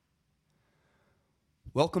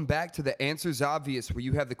Welcome back to The Answer's Obvious, where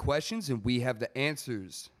you have the questions and we have the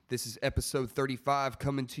answers. This is episode 35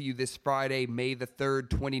 coming to you this Friday, May the 3rd,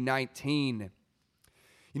 2019.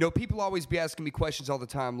 You know, people always be asking me questions all the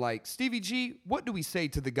time like, Stevie G, what do we say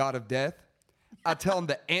to the God of death? I tell them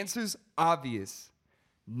the answer's obvious.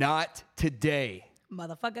 Not today.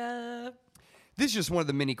 Motherfucker. This is just one of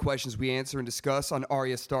the many questions we answer and discuss on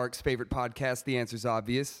Arya Stark's favorite podcast, The Answer's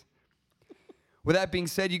Obvious. With that being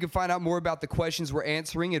said, you can find out more about the questions we're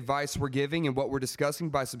answering, advice we're giving, and what we're discussing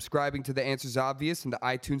by subscribing to The Answer's Obvious in the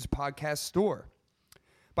iTunes podcast store.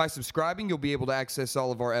 By subscribing, you'll be able to access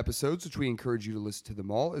all of our episodes, which we encourage you to listen to them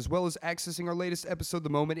all, as well as accessing our latest episode the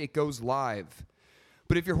moment it goes live.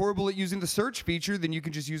 But if you're horrible at using the search feature, then you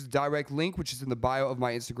can just use the direct link, which is in the bio of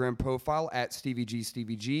my Instagram profile at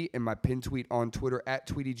StevieG, and my pin tweet on Twitter at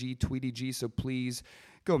TweetyG. So please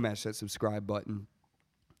go mash that subscribe button.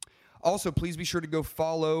 Also, please be sure to go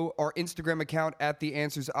follow our Instagram account at The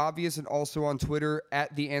Answers Obvious and also on Twitter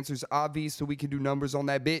at The Answers Obvious so we can do numbers on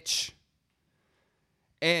that bitch.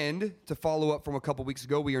 And to follow up from a couple weeks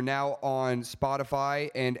ago, we are now on Spotify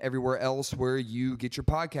and everywhere else where you get your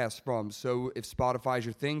podcasts from. So if Spotify is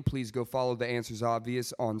your thing, please go follow The Answers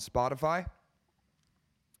Obvious on Spotify.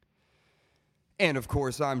 And of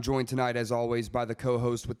course, I'm joined tonight, as always, by the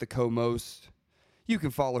co-host with the co-most. You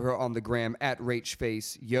can follow her on the gram at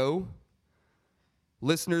RachFaceYo.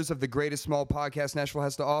 Listeners of the greatest small podcast Nashville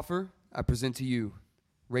has to offer, I present to you,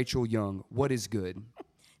 Rachel Young. What is good?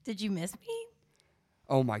 Did you miss me?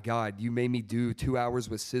 Oh my God, you made me do 2 hours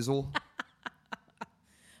with Sizzle.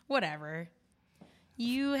 Whatever.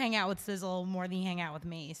 You hang out with Sizzle more than you hang out with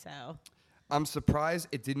me, so. I'm surprised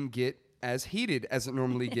it didn't get as heated as it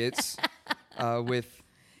normally gets with...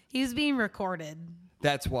 He was being recorded.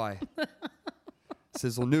 That's why.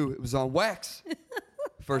 Sizzle knew it was on wax.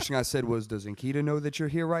 First thing I said was, does Ankita know that you're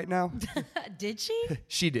here right now? Did she?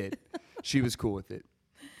 She did. She was cool with it.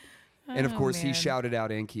 And of course, man. he shouted out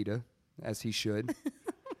Ankita, as he should.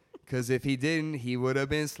 Because if he didn't, he would have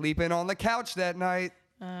been sleeping on the couch that night.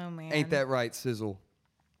 Oh, man. Ain't that right, Sizzle?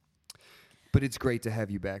 But it's great to have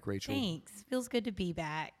you back, Rachel. Thanks. Feels good to be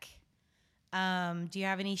back. Do you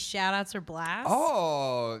have any shout-outs or blasts?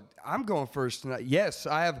 Oh, I'm going first tonight. Yes,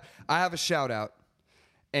 I have a shout-out.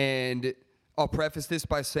 And I'll preface this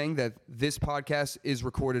by saying that this podcast is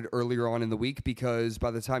recorded earlier on in the week because by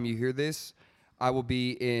the time you hear this, I will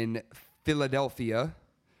be in Philadelphia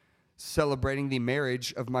celebrating the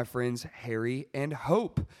marriage of my friends Harry and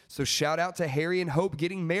Hope. So shout out to Harry and Hope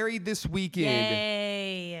getting married this weekend.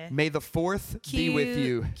 Yay. May the 4th be with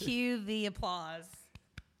you. Cue the applause.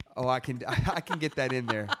 Oh, I can get that in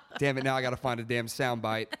there. Damn it, now I got to find a damn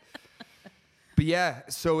soundbite. But yeah,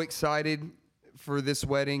 so excited for this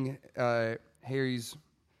wedding. Harry's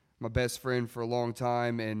my best friend for a long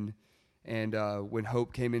time, and when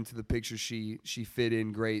Hope came into the picture, she fit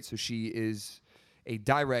in great. So she is a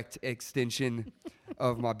direct extension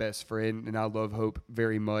of my best friend, and I love Hope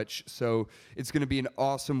very much. So it's going to be an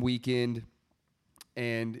awesome weekend,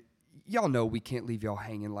 and y'all know we can't leave y'all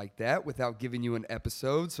hanging like that without giving you an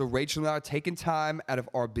episode. So Rachel and I are taking time out of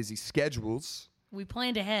our busy schedules. We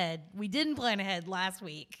planned ahead. We didn't plan ahead last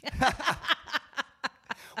week.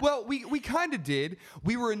 Well, we kind of did.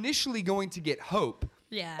 We were initially going to get Hope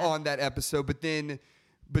on that episode, but then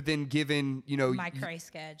given, you know, My cray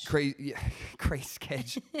sketch. Cray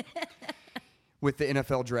sketch with the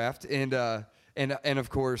NFL draft and of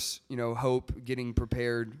course, you know, Hope getting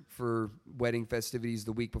prepared for wedding festivities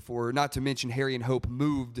the week before. Not to mention Harry and Hope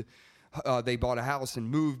moved. They bought a house and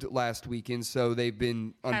moved last weekend, so they've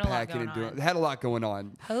been unpacking and had a lot going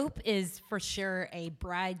on. Hope is for sure a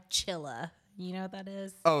bride chilla. You know what that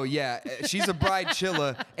is? Oh, yeah. She's a bride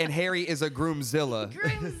chilla, and Harry is a groomzilla.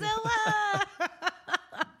 Groomzilla!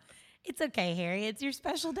 It's okay, Harry. It's your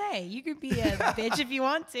special day. You can be a bitch if you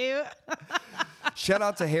want to. Shout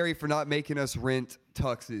out to Harry for not making us rent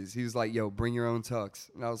tuxes. He was like, yo, bring your own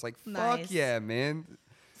tux. And I was like, fuck Nice. Yeah, man.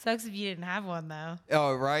 Sucks if you didn't have one, though.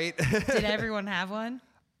 Oh, right? Did everyone have one?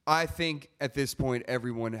 I think at this point,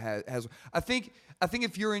 everyone has. I think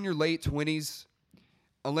if you're in your late 20s,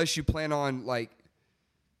 unless you plan on like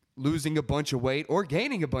losing a bunch of weight or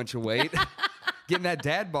gaining a bunch of weight, getting that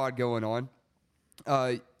dad bod going on,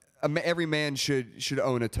 every man should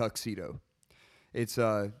own a tuxedo. It's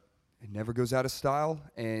it never goes out of style,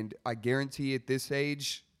 and I guarantee at this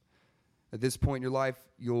age, at this point in your life,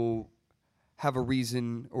 you'll have a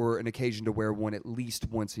reason or an occasion to wear one at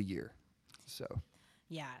least once a year. So,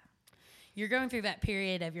 yeah. You're going through that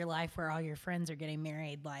period of your life where all your friends are getting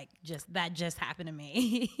married. That just happened to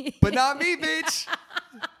me. But not me, bitch.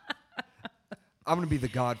 I'm going to be the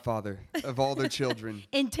godfather of all their children.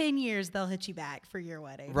 In 10 years, they'll hit you back for your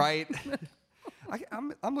wedding. Right?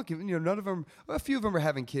 I'm looking, none of them, a few of them are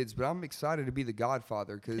having kids, but I'm excited to be the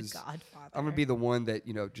godfather because I'm going to be the one that,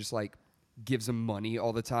 just like gives them money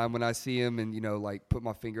all the time when I see him and, like put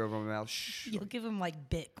my finger over my mouth. Shh. You'll give them like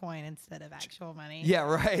Bitcoin instead of actual money. Yeah,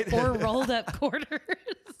 right. Or rolled up quarters.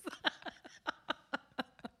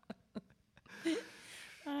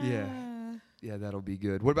 Yeah, that'll be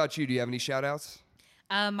good. What about you? Do you have any shout outs?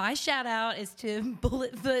 My shout out is to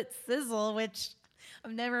Bulletfoot Sizzle, which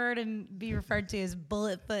I've never heard him be referred to as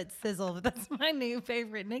Bulletfoot Sizzle, but that's my new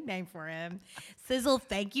favorite nickname for him. Sizzle,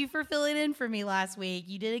 thank you for filling in for me last week.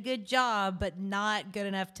 You did a good job, but not good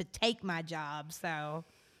enough to take my job. So,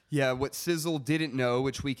 yeah, what Sizzle didn't know,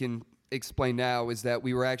 which we can explain now, is that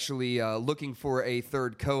we were actually looking for a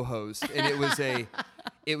third co-host, and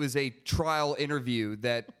it was a trial interview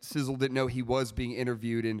that Sizzle didn't know he was being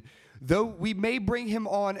interviewed. And though we may bring him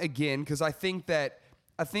on again, because I think I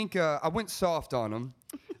went soft on him.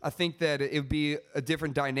 I think that it would be a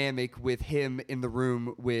different dynamic with him in the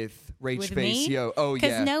room with Rach Facio. Oh, yeah.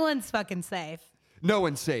 Because no one's fucking safe. No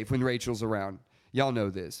one's safe when Rachel's around. Y'all know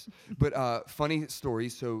this. But funny story.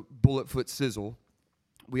 So Bulletfoot Sizzle,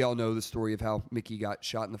 we all know the story of how Mickey got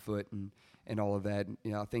shot in the foot and all of that.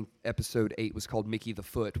 I think episode 8 was called Mickey the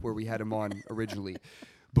Foot, where we had him on originally.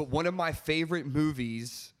 But one of my favorite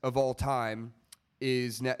movies of all time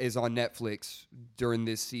is on Netflix during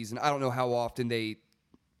this season. I don't know how often they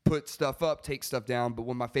put stuff up, take stuff down, but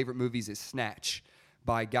one of my favorite movies is Snatch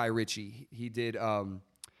by Guy Ritchie. He did,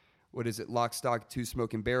 Lock, Stock, Two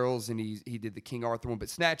Smoking Barrels, and he did the King Arthur one, but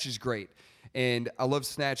Snatch is great. And I love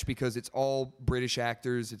Snatch because it's all British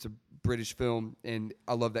actors. It's a British film, and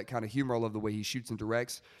I love that kind of humor. I love the way he shoots and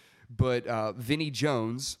directs. But Vinnie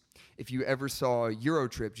Jones, if you ever saw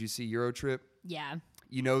Eurotrip, did you see Eurotrip? Yeah.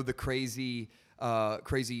 The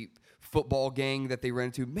crazy football gang that they ran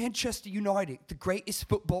into, Manchester United, the greatest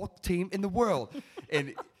football team in the world.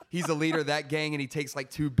 And he's the leader of that gang, and he takes like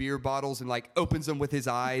 2 beer bottles and like opens them with his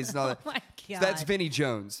eyes. And all that. Oh my God. So that's Vinnie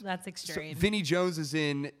Jones. That's extreme. So Vinnie Jones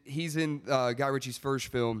he's in Guy Ritchie's first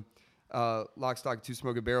film, Lock, Stock, Two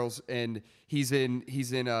Smoking Barrels, and he's in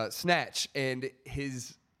Snatch, and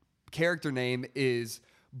his character name is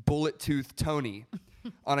Bullet Tooth Tony,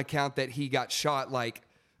 on account that he got shot like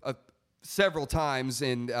several times,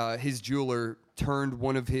 and his jeweler turned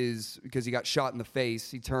because he got shot in the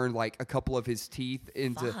face, he turned like a couple of his teeth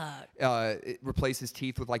into replace his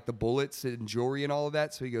teeth with like the bullets and jewelry and all of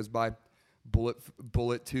that, so he goes by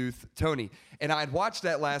Bullet Tooth Tony. And I had watched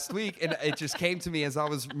that last week, and it just came to me as I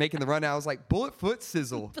was making the run. I was like, Bulletfoot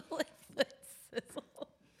Sizzle. Bulletfoot Sizzle.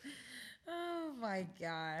 Oh my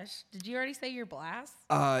gosh! Did you already say your blast?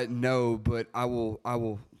 No, but I will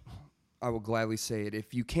gladly say it.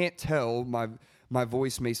 If you can't tell, my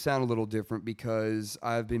voice may sound a little different because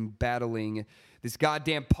I've been battling this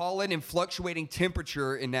goddamn pollen and fluctuating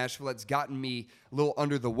temperature in Nashville that's gotten me a little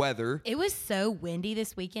under the weather. It was so windy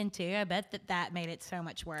this weekend, too. I bet that made it so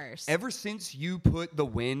much worse. Ever since you put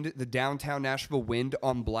the downtown Nashville wind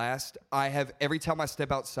on blast, every time I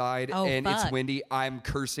step outside it's windy, I'm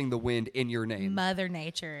cursing the wind in your name. Mother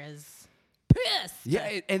Nature is pissed.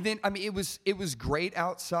 Yeah, and then it was great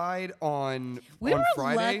outside on Friday. We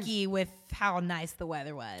were lucky with how nice the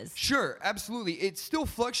weather was. Sure, absolutely. It still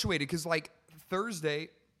fluctuated because like Thursday,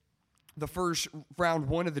 the first round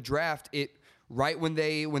 1 of the draft, right when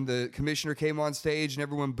the commissioner came on stage and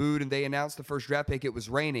everyone booed and they announced the first draft pick, it was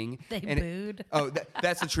raining. They booed.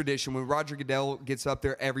 That's a tradition. When Roger Goodell gets up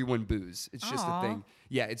there, everyone boos. It's just a thing.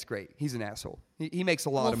 Yeah, it's great. He's an asshole. He makes a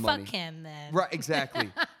lot of money. Fuck him then. Right, exactly.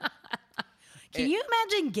 Can you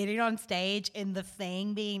imagine getting on stage and the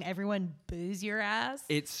thing being everyone boos your ass?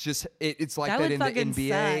 It's just it's like that in the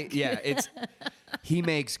NBA. Suck. Yeah, he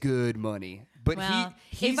makes good money. But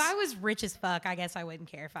if I was rich as fuck, I guess I wouldn't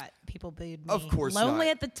care if people booed me. Of course Lonely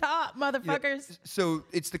not. at the top, motherfuckers. Yeah, so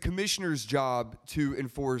it's the commissioner's job to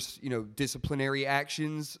enforce, disciplinary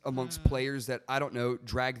actions amongst players that, I don't know,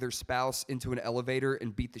 drag their spouse into an elevator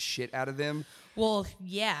and beat the shit out of them. Well,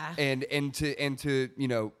 yeah. And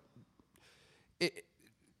to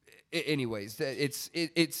anyways,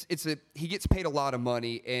 he gets paid a lot of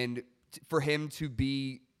money, and for him to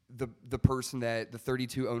be the person that the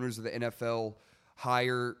 32 owners of the NFL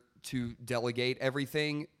hire to delegate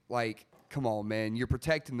everything, like, come on, man, you're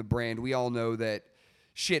protecting the brand. We all know that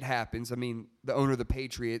shit happens. I mean, the owner of the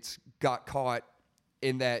Patriots got caught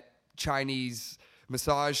in that Chinese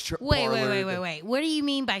massage parlor. Wait. What do you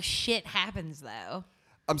mean by shit happens, though?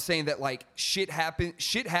 I'm saying that like shit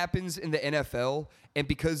happens in the NFL, and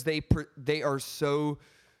because they are so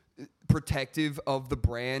protective of the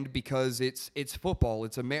brand because it's football,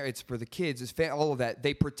 it's it's for the kids, it's all of that.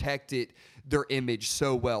 They protect their image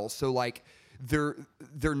so well. So like they're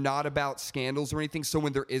not about scandals or anything. So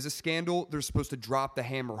when there is a scandal, they're supposed to drop the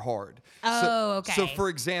hammer hard. Okay. So for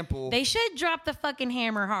example, they should drop the fucking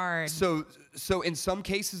hammer hard. So in some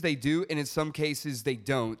cases they do, and in some cases they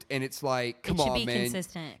don't. And it's like, come on, man.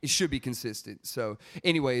 Consistent. It should be consistent. So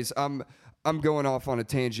anyways, I'm going off on a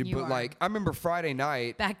tangent, but like I remember Friday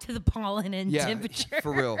night. Back to the pollen and temperature.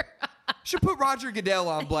 For real. Should put Roger Goodell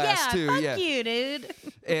on blast too. Fuck you, dude.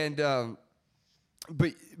 And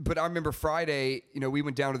but I remember Friday, we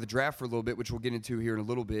went down to the draft for a little bit, which we'll get into here in a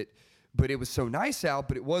little bit. But it was so nice out,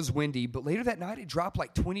 but it was windy. But later that night, it dropped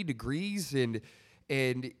like 20 degrees, and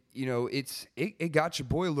it got your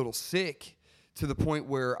boy a little sick to the point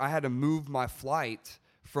where I had to move my flight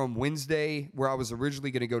from Wednesday, where I was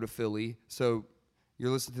originally going to go to Philly. So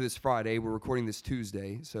you're listening to this Friday. We're recording this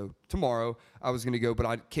Tuesday. So tomorrow I was going to go, but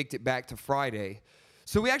I kicked it back to Friday.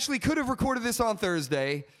 So we actually could have recorded this on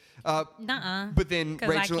Thursday. But then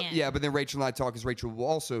Rachel, but then Rachel and I talk, because Rachel will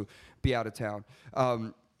also be out of town.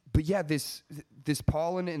 But yeah, this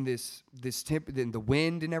pollen and this temp and the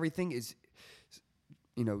wind and everything is,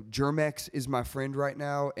 Germex is my friend right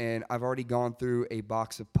now, and I've already gone through a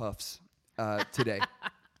box of puffs today.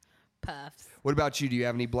 Puffs. What about you? Do you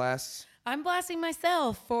have any blasts? I'm blasting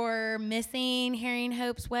myself for missing Harry and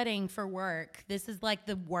Hope's wedding for work. This is like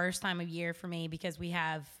the worst time of year for me because we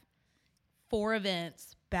have 4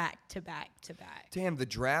 events back to back to back. Damn, the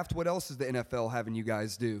draft. What else is the NFL having you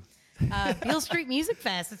guys do? Beale Street Music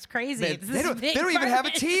Fest. It's crazy. Man, they don't even have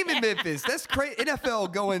a team in Memphis. That's crazy.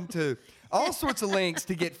 NFL going to all sorts of lengths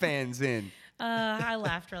to get fans in. I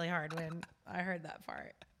laughed really hard when I heard that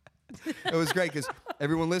part. It was great because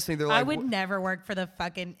everyone listening, they're like, I would never work for the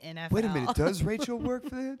fucking NFL. Wait a minute. Does Rachel work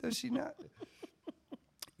for that? Does she not?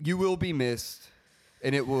 You will be missed.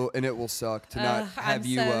 And it will suck to not have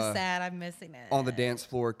you. I'm so sad. I'm missing it on the dance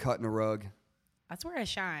floor, cutting a rug. That's where I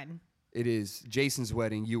shine. It is Jason's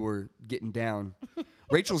wedding. You were getting down.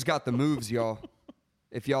 Rachel's got the moves, y'all.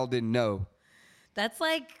 If y'all didn't know, that's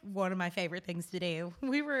like one of my favorite things to do.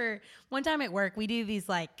 We were one time at work. We do these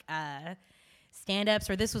like stand-ups,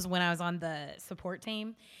 or this was when I was on the support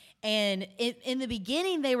team. And in the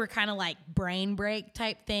beginning, they were kind of like brain break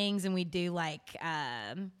type things, and we do like.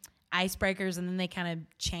 Icebreakers, and then they kind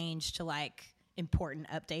of changed to like important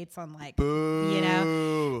updates on like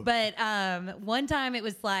Boo. But one time it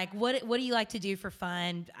was like, what do you like to do for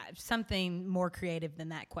fun? Something more creative than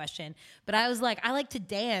that question. But I was like, I like to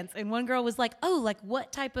dance, and one girl was like, oh, like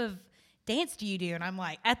what type of dance do you do? And I'm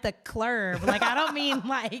like, at the club. Like I don't mean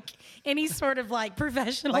like any sort of like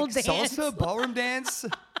professional like dance. Salsa, ballroom dance.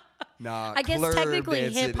 Nah, I guess technically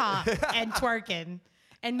hip hop and twerking.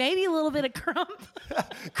 And maybe a little bit of crump.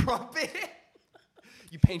 Crumpet?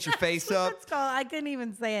 You paint your face up? That's called. I couldn't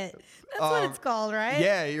even say it. That's what it's called, right?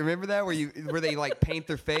 Yeah, you remember that where they like paint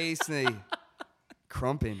their face and they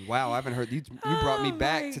crumping. Wow, I haven't heard you. You brought me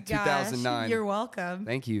back to 2009. You're welcome.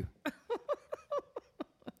 Thank you.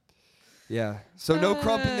 Yeah. So no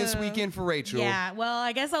crumping this weekend for Rachel. Yeah. Well,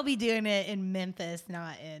 I guess I'll be doing it in Memphis,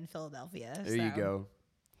 not in Philadelphia. There you go.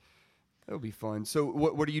 That'll be fun. So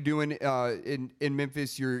what are you doing in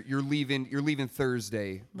Memphis? You're leaving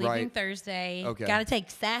Thursday, right? Leaving Thursday. Okay. Got to take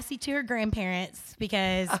Sassy to her grandparents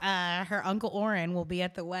because her Uncle Orrin will be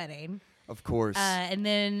at the wedding. Of course. And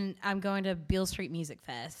then I'm going to Beale Street Music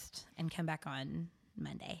Fest and come back on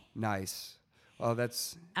Monday. Nice. Oh,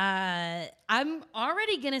 that's... I'm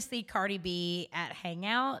already going to see Cardi B at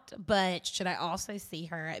Hangout, but should I also see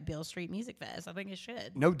her at Beale Street Music Fest? I think I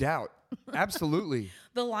should. No doubt. Absolutely.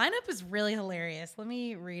 The lineup is really hilarious. Let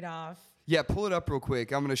me read off. Yeah, pull it up real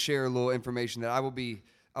quick. I'm going to share a little information that I will be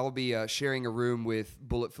sharing a room with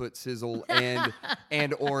Bulletfoot Sizzle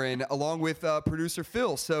and Orrin, along with producer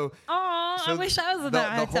Phil. So I wish I was in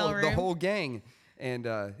that hotel room. The whole gang. And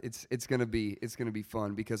it's gonna be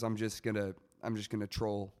fun because I'm just gonna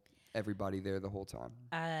troll everybody there the whole time.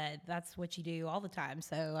 That's what you do all the time.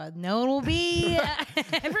 So no one will be.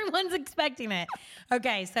 Everyone's expecting it.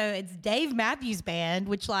 Okay, so it's Dave Matthews Band.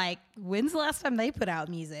 Which when's the last time they put out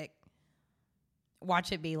music?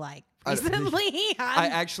 Watch it be like recently. I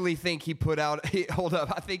actually think he put out. Hold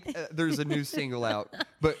up, I think there's a new single out.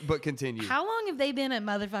 But continue. How long have they been a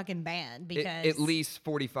motherfucking band? Because at least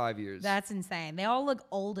 45 years. That's insane. They all look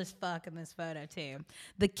old as fuck in this photo too.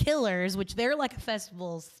 The Killers, which they're like a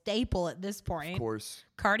festival staple at this point. Of course.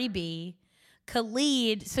 Cardi B,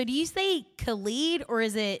 Khalid. So do you say Khalid or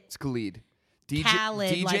is it? It's Khalid.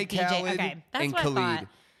 Khaled, DJ Khaled okay, that's and what Khalid. I thought.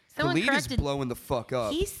 Someone Khalid is blowing the fuck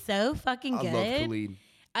up. He's so fucking good. I love Khalid.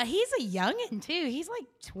 He's a youngin' too. He's like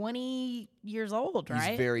 20 years old,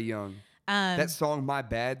 right? He's very young. That song "My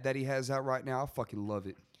Bad" that he has out right now, I fucking love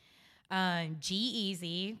it.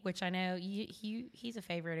 G-Eazy, which I know he's a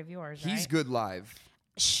favorite of yours, right? He's good live.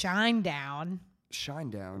 Shine Down.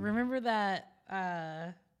 Remember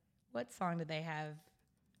that? What song did they have?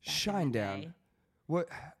 Shine Down. Day? What?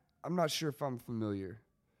 I'm not sure if I'm familiar.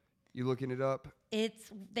 You looking it up?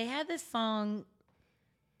 They had this song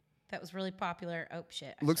that was really popular. Oh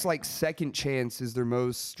shit! Looks like "Second Chance" is their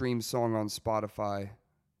most streamed song on Spotify.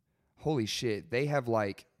 Holy shit!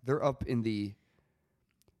 They're up in the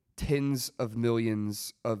tens of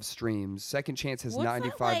millions of streams. Second Chance has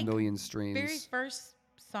 95 million streams. Very first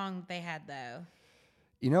song they had though.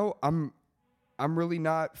 You know, I'm really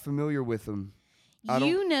not familiar with them.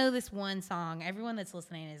 You know this one song. Everyone that's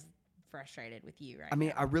listening is frustrated with you right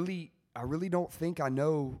now. I really don't think I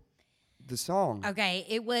know the song. Okay,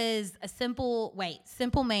 it was Simple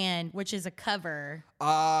Man, which is a cover.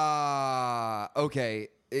 Okay.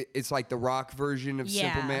 It's like the rock version of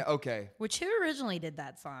Simple Man. Okay. Which who originally did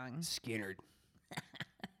that song? Skinner.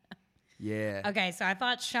 Yeah. Okay, so I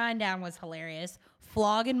thought Shine Down was hilarious.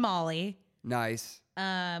 Flog and Molly. Nice.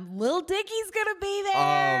 Lil Dicky's gonna be there.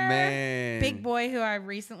 Oh man. Big Boy, who I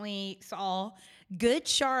recently saw. Good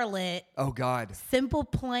Charlotte. Oh God. Simple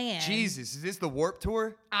Plan. Jesus, is this the Warped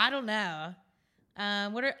Tour? I don't know.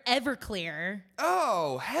 What are Everclear?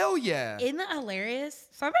 Oh, hell yeah. Isn't that hilarious?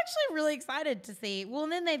 So I'm actually really excited to see. Well,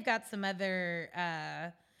 and then they've got some other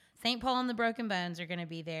St. Paul and the Broken Bones are gonna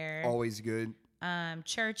be there. Always good.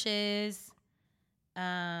 Churches.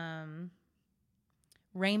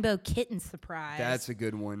 Rainbow Kitten Surprise. That's a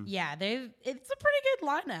good one. Yeah, it's a pretty good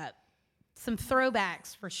lineup. Some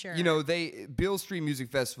throwbacks for sure. You know, Beale Street Music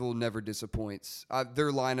Festival never disappoints.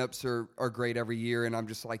 Their lineups are great every year, and I'm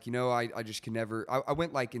just like, you know, I just can never. I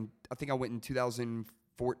went I think I went in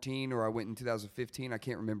 2014 or I went in 2015. I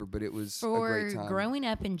can't remember, but it was a great time. Growing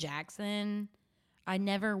up in Jackson, I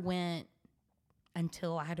never went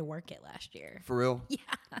until I had to work it last year. For real? Yeah.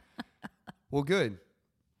 Well, good.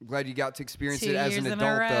 I'm glad you got to experience 2 it as years an in a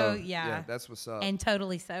adult, row, though. yeah. That's what's up. And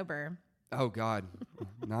totally sober. Oh, God.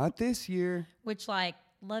 Not this year. Which,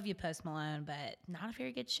 love you, Post Malone, but not a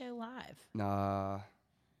very good show live. Nah,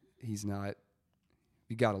 he's not.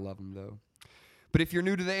 You got to love him, though. But if you're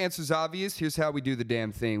new to The Answer's Obvious, here's how we do the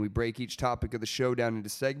damn thing. We break each topic of the show down into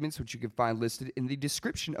segments, which you can find listed in the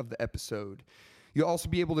description of the episode. You'll also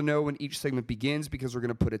be able to know when each segment begins because we're going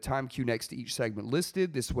to put a time cue next to each segment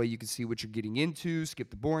listed. This way you can see what you're getting into, skip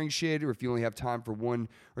the boring shit, or if you only have time for 1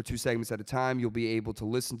 or 2 segments at a time, you'll be able to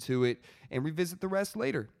listen to it and revisit the rest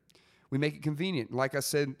later. We make it convenient. Like I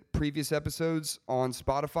said, previous episodes on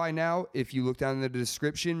Spotify now, if you look down in the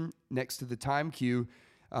description next to the time cue,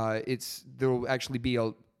 there'll actually be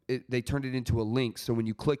they turned it into a link, so when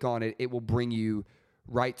you click on it, it will bring you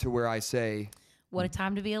right to where I say... What a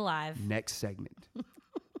time to be alive. Next segment.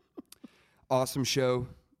 Awesome show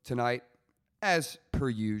tonight, as per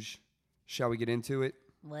usual. Shall we get into it?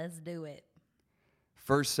 Let's do it.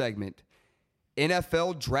 First segment,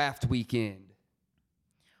 NFL Draft Weekend.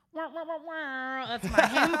 That's my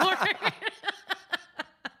hand horn.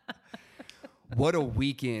 What a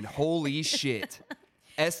weekend. Holy shit.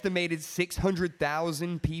 Estimated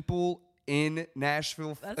 600,000 people in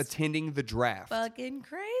Nashville attending the draft. Fucking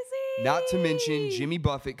crazy. Not to mention Jimmy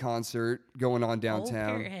Buffett concert going on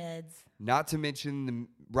downtown. Old heads. Not to mention the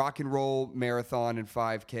rock and roll marathon and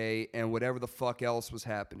 5K and whatever the fuck else was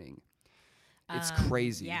happening. It's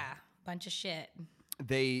crazy. Yeah, bunch of shit.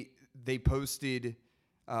 They posted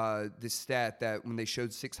this stat that when they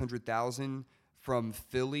showed 600,000 from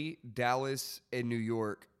Philly, Dallas, and New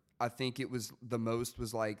York, I think it was the most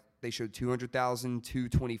was like they showed 200,000,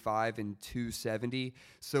 225, and 270.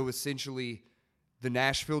 So essentially, the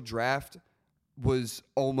Nashville draft was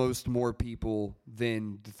almost more people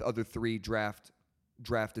than the other 3 draft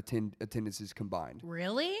attendances combined.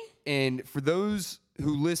 Really? And for those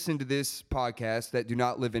who listen to this podcast that do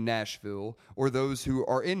not live in Nashville, or those who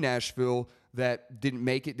are in Nashville that didn't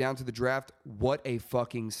make it down to the draft, what a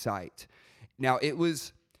fucking sight. Now, it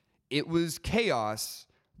was chaos,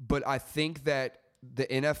 but I think that the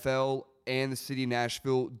NFL and the city of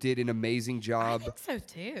Nashville did an amazing job I think so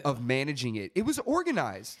too. of managing it. It was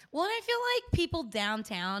organized. Well, and I feel like people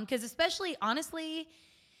downtown, because especially, honestly,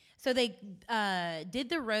 so they did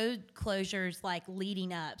the road closures like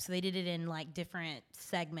leading up. So they did it in like different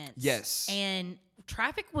segments. Yes. And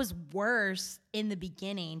traffic was worse in the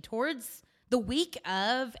beginning. Towards the week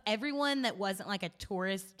of, everyone that wasn't like a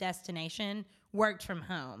tourist destination worked from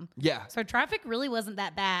home. Yeah. So traffic really wasn't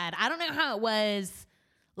that bad. I don't know how it was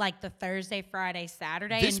like the Thursday, Friday,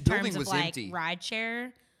 Saturday This in building terms of was like empty.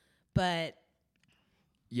 rideshare, but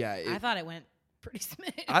Yeah, I thought it went pretty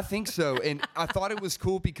smooth. I think so. And I thought it was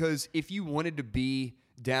cool because if you wanted to be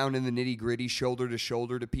down in the nitty gritty, shoulder to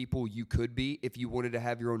shoulder to people, you could be. If you wanted to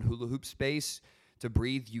have your own hula hoop space to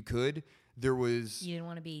breathe, you could. There was You didn't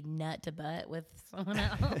want to be nut to butt with someone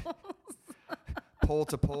else. pole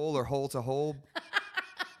to pole or hole to hole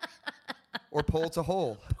or pole to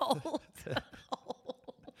hole. Pole to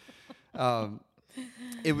hole.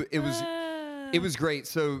 It was great.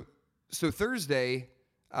 So Thursday,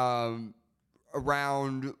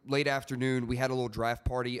 around late afternoon, we had a little draft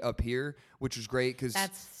party up here, which was great because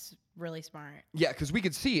That's really smart. yeah, because we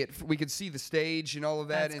could see it. We could see the stage and all of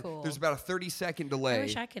that. That's and cool. There's about a 30-second delay. I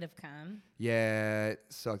wish I could have come. Yeah, it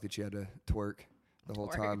sucked that you had to twerk the whole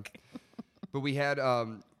time. But we had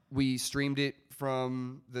we streamed it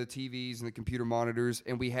from the TVs and the computer monitors,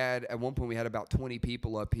 and we had at one point we had about 20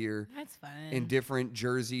 people up here. That's fun. In different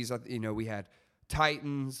jerseys. You know, we had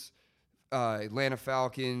Titans, Atlanta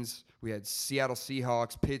Falcons, we had Seattle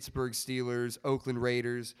Seahawks, Pittsburgh Steelers, Oakland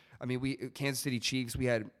Raiders. I mean, Kansas City Chiefs. We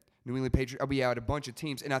had New England Patriots. We had a bunch of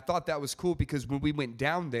teams, and I thought that was cool because when we went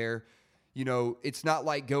down there, you know, it's not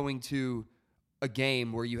like going to a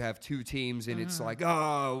game where you have two teams and it's like,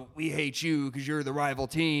 oh, we hate you because you're the rival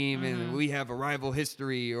team and we have a rival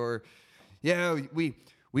history, or yeah, we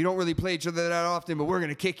don't really play each other that often, but we're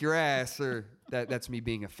gonna kick your ass. Or that's me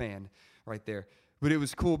being a fan right there. But it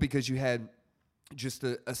was cool because you had just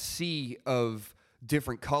a sea of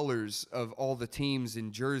different colors of all the teams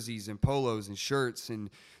and jerseys and polos and shirts, and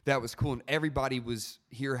that was cool. And everybody was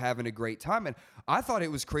here having a great time. And I thought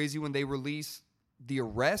it was crazy when they released the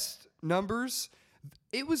arrest numbers.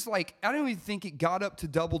 It was like, I don't even think it got up to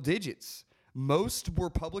double digits. Most were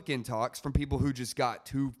public intox from people who just got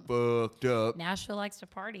too fucked up. Nashville likes to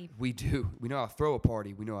party. We do. We know how to throw a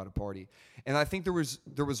party. We know how to party. And I think there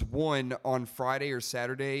was one on Friday or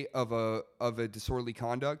Saturday of a disorderly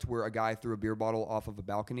conduct where a guy threw a beer bottle off of a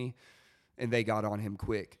balcony, and they got on him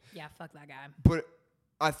quick. Yeah, fuck that guy. But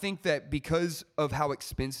I think that because of how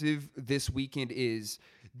expensive this weekend is,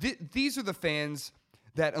 these are the fans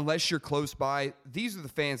that, unless you're close by, these are the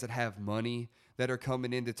fans that have money that are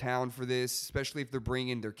coming into town for this, especially if they're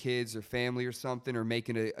bringing their kids or family or something, or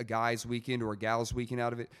making a guy's weekend or a gal's weekend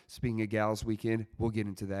out of it. Speaking of gal's weekend, we'll get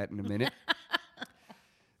into that in a minute.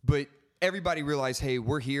 But everybody realized, hey,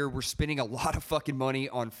 we're here. We're spending a lot of fucking money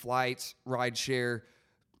on flights, rideshare,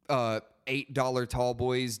 $8 tall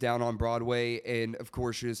boys down on Broadway, and of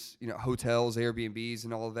course just, you know, hotels, Airbnbs,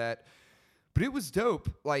 and all of that. But it was dope.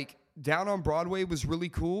 Like, down on Broadway was really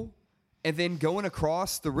cool. And then going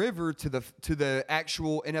across the river to the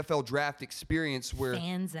actual NFL draft experience, where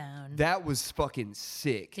Fan zone. that was fucking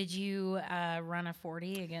sick. Did you run a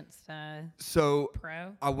 40 against So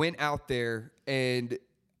pro? I went out there, and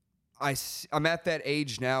I'm at that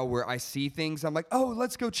age now where I see things. I'm like, oh,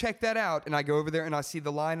 let's go check that out. And I go over there and I see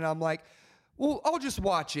the line, and I'm like, well, I'll just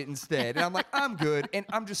watch it instead. And I'm like, I'm good. And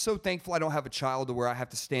I'm just so thankful I don't have a child to where I have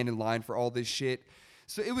to stand in line for all this shit.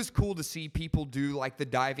 So it was cool to see people do like the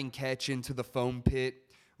diving catch into the foam pit,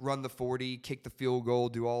 run the 40, kick the field goal,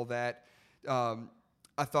 do all that. I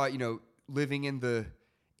thought, you know, living in the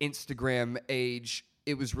Instagram age,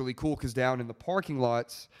 it was really cool because down in the parking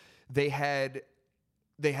lots, they had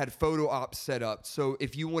photo ops set up. So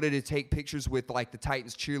if you wanted to take pictures with like the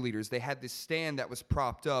Titans cheerleaders, they had this stand that was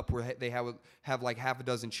propped up where they have like half a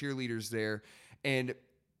dozen cheerleaders there, and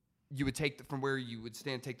you would from where you would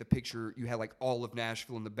stand, take the picture. You had like all of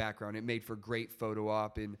Nashville in the background. It made for a great photo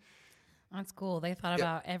op. And That's cool. They thought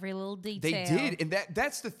about every little detail. they did. And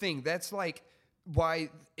that's the thing. That's like why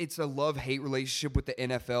it's a love-hate relationship with the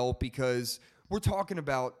NFL, because we're talking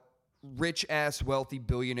about rich-ass, wealthy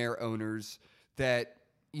billionaire owners that,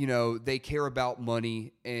 you know, they care about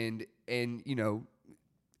money and you know,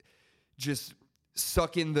 just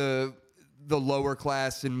suck in the lower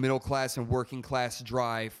class and middle class and working class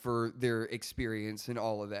dry for their experience and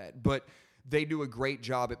all of that. But they do a great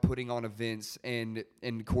job at putting on events and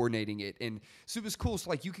coordinating it. And so it was cool. So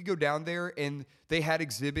like you could go down there, and they had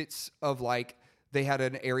exhibits of like, they had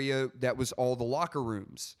an area that was all the locker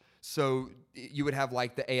rooms. So you would have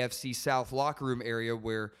like the AFC South locker room area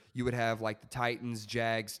where you would have like the Titans,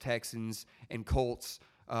 Jags, Texans, and Colts.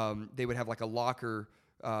 They would have like a locker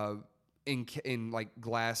in like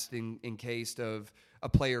glassed encased of a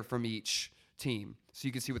player from each team, so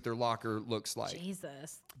you can see what their locker looks like.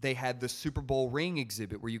 Jesus. They had the Super Bowl ring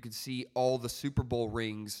exhibit where you could see all the Super Bowl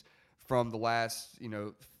rings from the last, you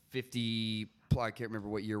know, 50, I can't remember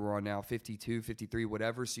what year we're on now, 52, 53,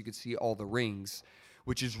 whatever. So you could see all the rings,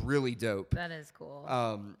 which is really dope. That is cool.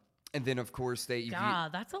 And then, of course,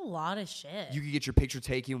 God, that's a lot of shit. you could get your picture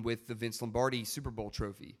taken with the Vince Lombardi Super Bowl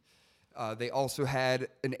trophy. They also had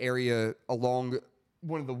an area along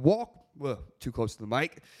one of the too close to the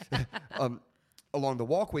mic. Along the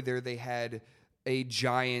walkway there, they had a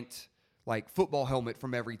giant like football helmet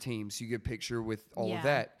from every team, so you get a picture with all of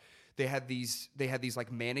that. They had these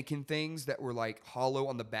like mannequin things that were like hollow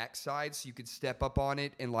on the backside, so you could step up on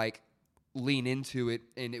it and like lean into it,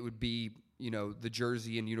 and it would be, you know, the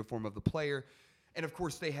jersey and uniform of the player. And of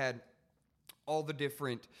course, they had all the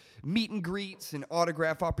different meet and greets and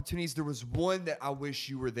autograph opportunities. There was one that I wish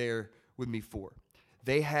you were there with me for.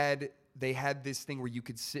 They had this thing where you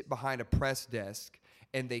could sit behind a press desk,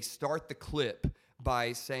 and they start the clip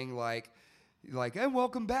by saying like, "Hey,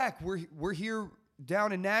 welcome back. We're here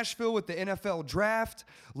down in Nashville with the NFL draft.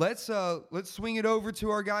 Let's swing it over to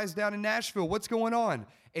our guys down in Nashville. What's going on?"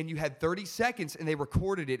 And you had 30 seconds, and they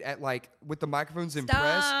recorded it at like with the microphones in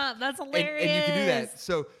press. That's hilarious. And you could do that.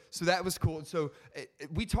 So that was cool. So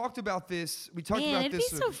we talked about this. It'd be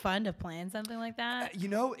so fun to plan something like that. You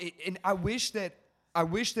know, and I wish that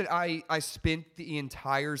I spent the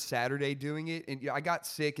entire Saturday doing it. And I got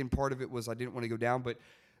sick, and part of it was I didn't want to go down. But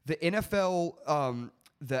the NFL,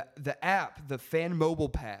 the app, the Fan Mobile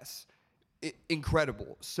Pass,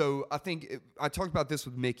 incredible. So I think I talked about this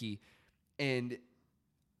with Mickey, and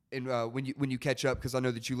when you catch up, because I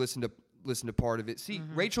know that you listen to part of it. See,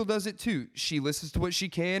 Rachel does it too. She listens to what she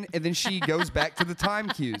can, and then she goes back to the time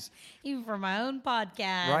cues. Even for my own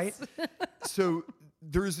podcast, right? So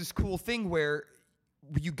there's this cool thing where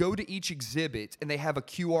you go to each exhibit, and they have a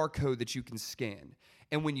QR code that you can scan,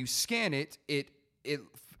 and when you scan it,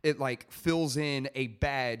 it like fills in a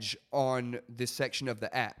badge on this section of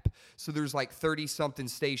the app. So there's like 30 something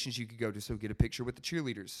stations you could go to. So get a picture with the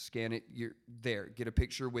cheerleaders, scan it, you're there. Get a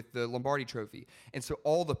picture with the Lombardi trophy. And so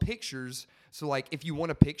all the pictures, so like if you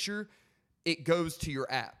want a picture, it goes to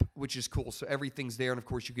your app, which is cool. So everything's there, and of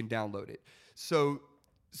course you can download it. So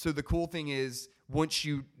the cool thing is, once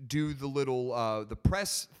you do the little the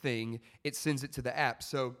press thing, it sends it to the app.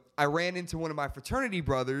 So I ran into one of my fraternity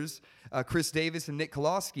brothers, Chris Davis and Nick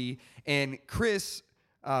Kolosky, and Chris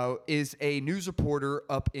is a news reporter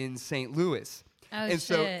up in St. Louis.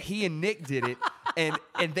 So he and Nick did it, and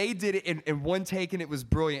they did it in one take, and it was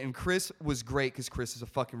brilliant. And Chris was great because Chris is a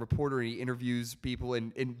fucking reporter, and he interviews people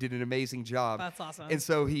and did an amazing job. That's awesome. And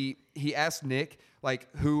so he asked Nick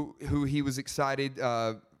like who he was excited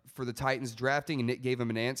for the Titans drafting, and Nick gave him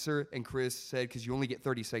an answer, and Chris said, because you only get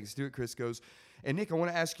 30 seconds to do it, Chris goes, "And Nick, I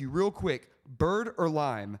want to ask you real quick, bird or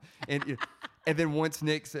lime?" And then once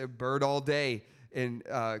Nick said bird all day, and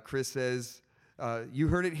Chris says, "You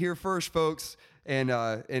heard it here first, folks, and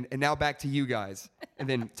now back to you guys." And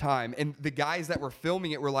then time. And the guys that were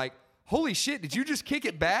filming it were like, "Holy shit, did you just kick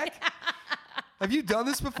it back? Have you done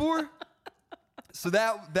this before?" So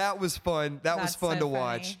that was fun. That was fun to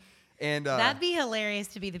watch. And that'd be hilarious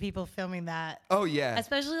to be the people filming that. Oh yeah,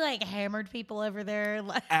 especially like hammered people over there.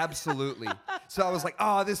 Absolutely. So I was like,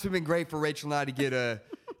 "Oh, this would have been great for Rachel and I to get an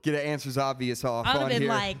Answers Obvious off I would on have been here."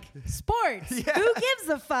 like, "Sports? Yeah. Who gives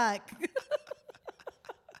a fuck?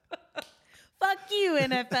 Fuck you,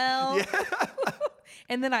 NFL." Yeah.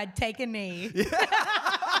 And then I'd take a knee. Yeah.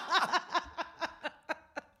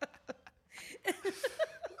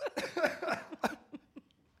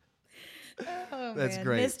 Oh, that's man.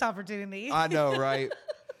 great. Missed opportunity. I know, right?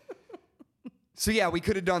 So yeah, we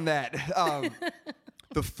could have done that.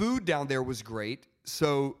 The food down there was great.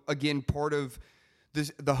 So again, part of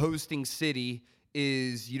the hosting city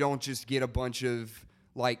is you don't just get a bunch of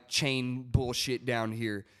like chain bullshit down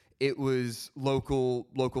here. It was local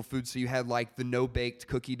food. So you had like the no-baked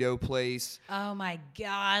cookie dough place. Oh my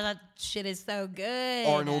God, that shit is so good.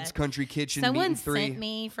 Arnold's Country Kitchen. Someone Meat and Three. sent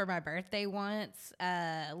me for my birthday once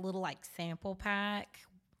a little like sample pack.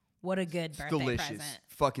 What a good birthday present.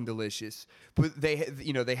 Fucking delicious. But they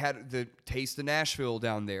had the Taste of Nashville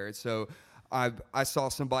down there. So I saw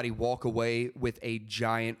somebody walk away with a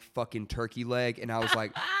giant fucking turkey leg, and I was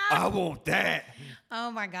like, I want that.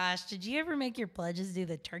 Oh my gosh. Did you ever make your pledges do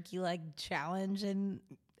the turkey leg challenge at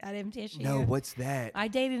MTSU? No, what's that? I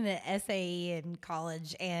dated an SAE in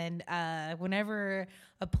college, and whenever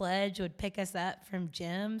a pledge would pick us up from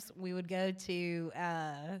gyms, we would go to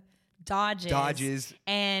Dodges.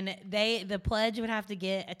 And the pledge would have to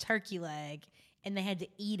get a turkey leg, and they had to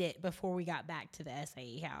eat it before we got back to the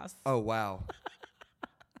SAE house. Oh, wow.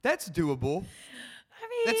 That's doable. I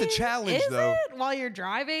mean, that's a challenge, though. It while you're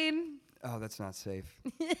driving? Oh, that's not safe.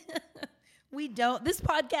 We don't. This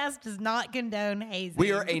podcast does not condone hazing.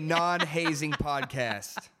 We are a non-hazing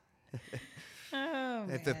podcast. Oh,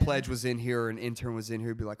 if the pledge was in here or an intern was in here,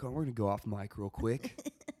 it'd be like, "Oh, we're going to go off mic real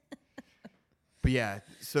quick." But yeah,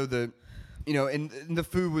 so and the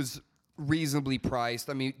food was reasonably priced.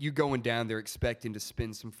 I mean, you going down there expecting to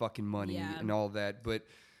spend some fucking money and all that, but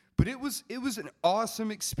it was an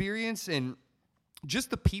awesome experience, and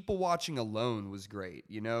just the people watching alone was great.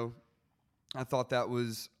 I thought that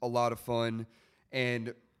was a lot of fun,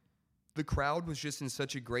 and the crowd was just in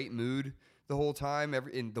such a great mood the whole time.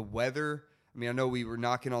 In the weather, I mean, I know we were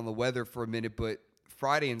knocking on the weather for a minute, but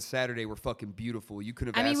Friday and Saturday were fucking beautiful. You could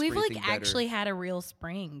have asked for anything better. We've actually had a real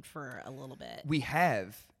spring for a little bit. We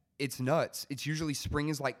have. It's nuts. It's usually spring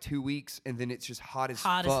is like 2 weeks, and then it's just hot as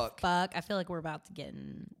fuck. Hot as fuck. I feel like we're about to get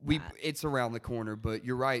in that. It's around the corner, but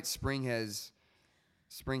you're right. Spring has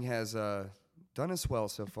done us well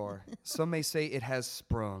so far. Some may say it has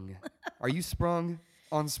sprung. Are you sprung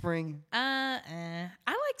on spring? I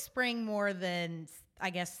like spring more than, I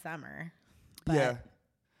guess, summer. But yeah.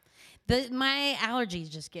 My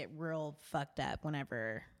allergies just get real fucked up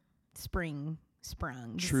whenever spring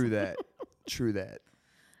sprung. True that. True that.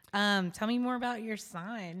 Tell me more about your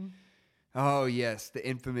sign. Oh, yes, the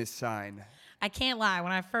infamous sign. I can't lie.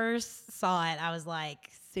 When I first saw it, I was like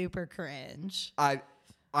super cringe. I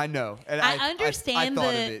know. And I understand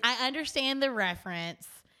I understand the reference,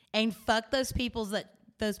 and fuck those people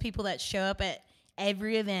that show up at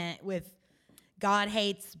every event with God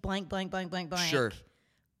hates blank blank blank blank blank. Sure.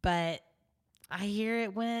 But I hear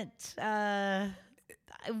it went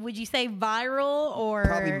would you say viral or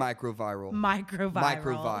probably microviral?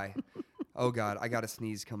 Microviral. Oh God, I got a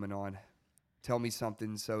sneeze coming on. Tell me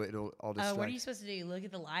something so I'll distract. What are you supposed to do? Look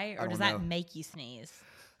at the light, or does that make you sneeze?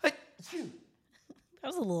 That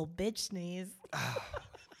was a little bitch sneeze.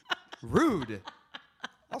 Rude.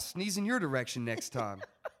 I'll sneeze in your direction next time.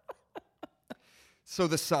 So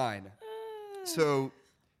the sign. So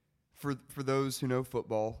for those who know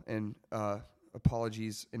football, and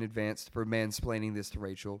apologies in advance for mansplaining this to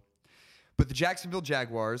Rachel, but the Jacksonville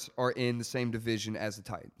Jaguars are in the same division as the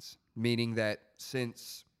Titans, meaning that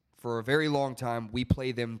since for a very long time we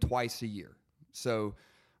play them twice a year. So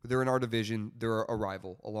they're in our division. They're a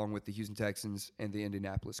rival, along with the Houston Texans and the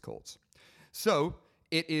Indianapolis Colts. So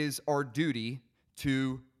it is our duty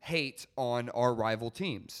to hate on our rival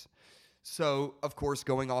teams. So, of course,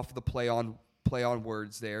 going off of the play on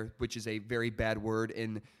words there, which is a very bad word,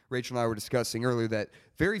 and Rachel and I were discussing earlier that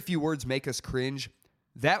very few words make us cringe.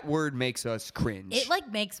 That word makes us cringe. It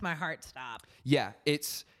makes my heart stop. Yeah,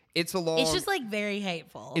 it's a long... It's just very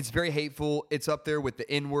hateful. It's very hateful. It's up there with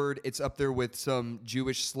the N-word. It's up there with some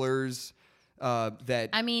Jewish slurs that...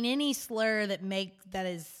 I mean, any slur that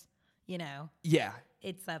is, Yeah.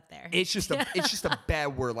 It's up there. It's just a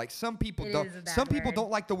bad word. Like some people don't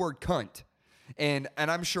like the word cunt. And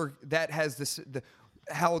I'm sure that has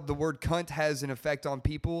how the word cunt has an effect on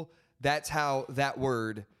people. That's how that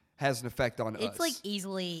word has an effect on us. It's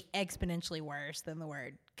easily exponentially worse than the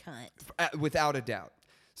word cunt. Without a doubt.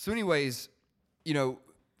 So anyways,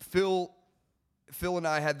 Phil and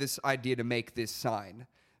I had this idea to make this sign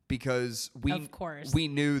because we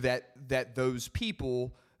knew that those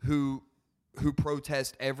people who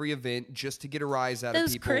protest every event just to get a rise out of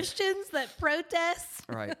people. Those Christians that protest.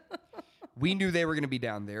 Right. We knew they were going to be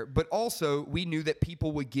down there, but also we knew that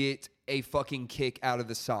people would get a fucking kick out of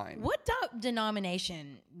the sign. What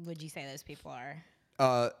denomination would you say those people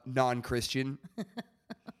are? Non-Christian.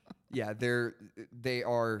 Yeah, they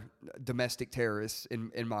are domestic terrorists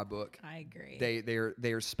in my book. I agree.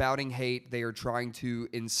 They are spouting hate. They are trying to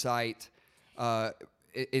incite. Oh,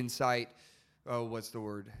 what's the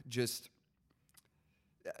word? Just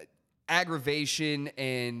aggravation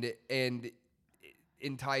and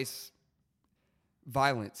entice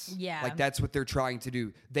violence. Yeah, that's what they're trying to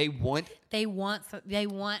do. They want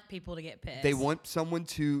people to get pissed. They want someone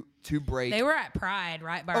to break. They were at Pride,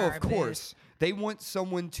 right by our of course. Booth. They want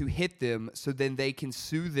someone to hit them so then they can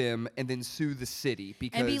sue them and then sue the city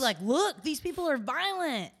and be like, look, these people are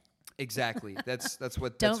violent. Exactly. That's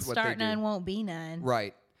what. Don't that's what start they none, do. won't be none.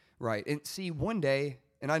 Right. And see, one day,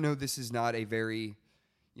 and I know this is not a very,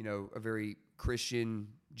 a very Christian,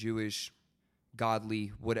 Jewish,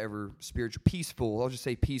 godly, whatever, spiritual, peaceful, I'll just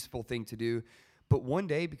say peaceful thing to do. But one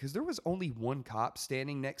day, because there was only one cop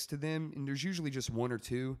standing next to them, and there's usually just one or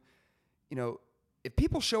two, if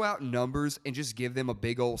people show out in numbers and just give them a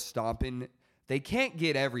big old stomping, they can't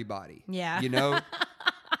get everybody. Yeah.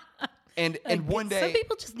 And one day... Some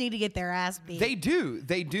people just need to get their ass beat. They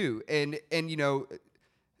do. And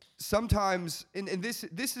sometimes, and this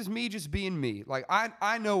is me just being me. Like,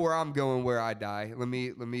 I know where I'm going where I die. Let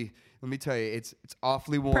me tell you, it's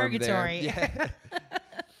awfully warm Purgatory. there.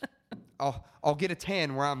 Yeah. I'll get a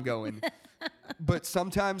tan where I'm going. But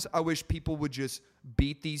sometimes I wish people would just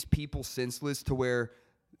beat these people senseless to where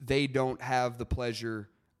they don't have the pleasure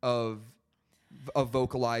of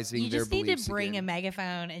vocalizing their beliefs. You just need to bring again. a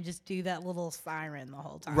megaphone and just do that little siren the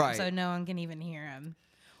whole time, Right. so no one can even hear him,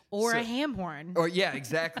 or a ham horn. Or yeah,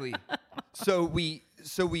 exactly. So we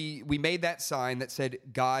made that sign that said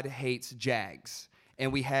 "God hates Jags,"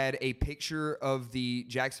 and we had a picture of the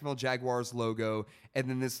Jacksonville Jaguars logo, and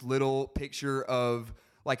then this little picture of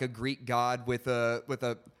like a Greek god with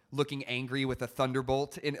a looking angry with a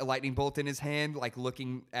lightning bolt in his hand, like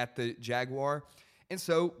looking at the Jaguar. And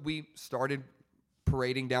so we started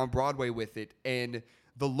parading down Broadway with it, and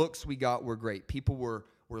the looks we got were great. People were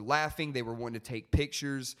laughing. They were wanting to take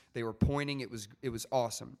pictures. They were pointing. It was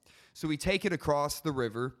awesome. So we take it across the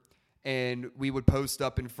river, and we would post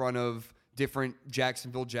up in front of different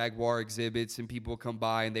Jacksonville Jaguar exhibits, and people would come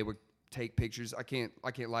by and they would take pictures. I can't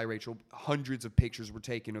lie, Rachel. Hundreds of pictures were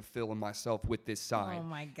taken of Phil and myself with this sign. Oh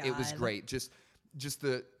my God. It was great. Just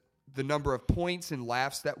the number of points and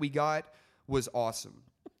laughs that we got was awesome.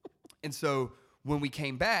 And so when we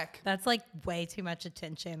came back, That's like way too much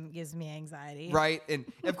attention. Gives me anxiety. right? And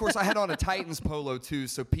of course, I had on a Titans polo too,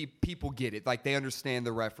 so people get it. Like they understand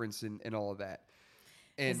the reference and all of that.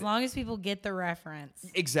 And As long as people get the reference.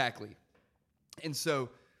 exactly. And so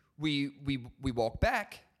we walk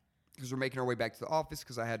back because we're making our way back to the office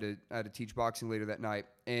because I had to teach boxing later that night,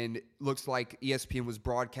 and it looks like ESPN was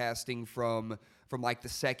broadcasting from like the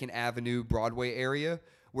 2nd Avenue Broadway area,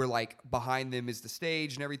 where like behind them is the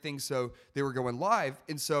stage and everything. So they were going live.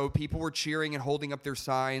 And so people were cheering and holding up their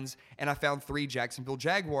signs. And I found 3 Jacksonville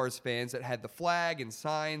Jaguars fans that had the flag and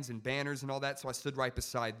signs and banners and all that. So I stood right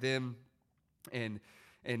beside them and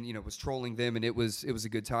was trolling them. And it was a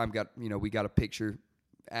good time. We got a picture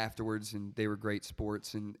afterwards, and they were great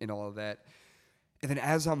sports and all of that. And then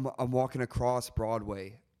as I'm walking across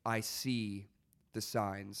Broadway, I see the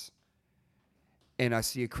signs, and I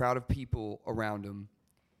see a crowd of people around them.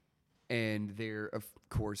 And they're, of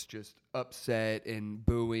course, just upset and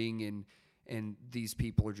booing, and these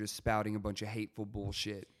people are just spouting a bunch of hateful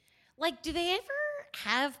bullshit. Like, do they ever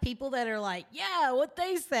have people that are like, yeah, what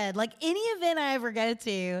they said? Like, any event I ever go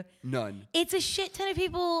to, None. it's a shit ton of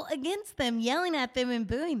people against them, yelling at them and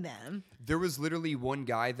booing them. There was literally one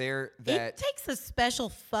guy there that... It takes a special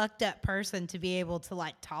fucked up person to be able to,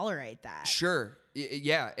 like, tolerate that. Sure.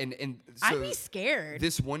 Yeah. And so I'd be scared.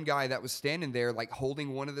 This one guy that was standing there, like,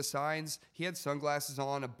 holding one of the signs, he had sunglasses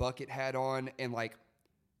on, a bucket hat on, and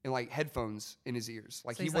headphones in his ears.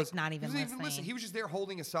 Like, So he's, like, not even listening. He was just there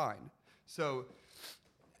holding a sign. So...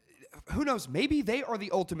 who knows? Maybe they are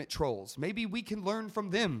the ultimate trolls. Maybe we can learn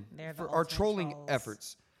from them for our trolling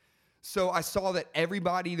efforts. So I saw that there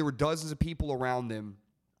were dozens of people around them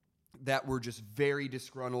that were just very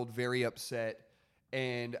disgruntled, very upset.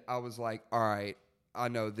 And I was like, all right, I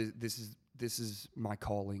know this is my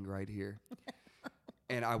calling right here.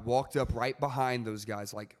 And I walked up right behind those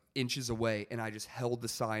guys, like inches away, and I just held the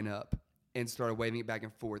sign up and started waving it back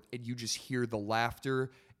and forth. And you just hear the laughter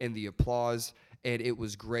and the applause, and it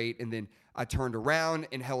was great. And then I turned around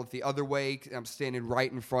and held it the other way. I'm standing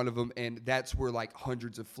right in front of them, and that's where like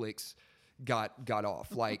hundreds of flicks got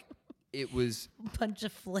off. Like it was a bunch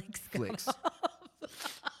of flicks.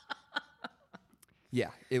 Yeah,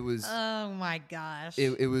 it was. Oh my gosh!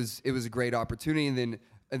 It was a great opportunity, and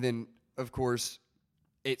then of course,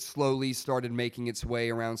 it slowly started making its way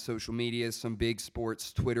around social media. Some big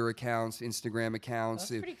sports Twitter accounts, Instagram accounts.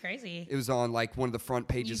 That's pretty crazy. It was on like one of the front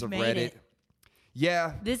pages You've of made Reddit. it.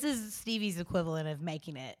 Yeah. This is Stevie's equivalent of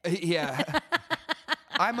making it. Yeah.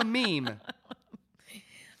 I'm a meme.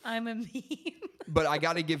 I'm a meme. But I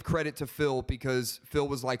got to give credit to Phil because Phil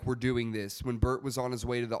was like, we're doing this. When Bert was on his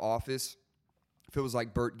way to the office, Phil was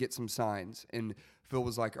like, Bert, get some signs. And Phil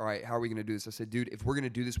was like, all right, how are we going to do this? I said, dude, if we're going to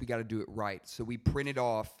do this, we got to do it right. So we printed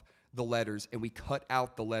off the letters and we cut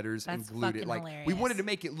out the letters and glued it. Like hilarious. we wanted to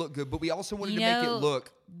make it look good, but we also wanted to make it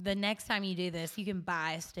look. The next time you do this, you can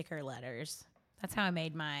buy sticker letters. That's how I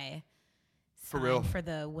made my For sign real? for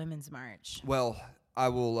the women's march. Well, I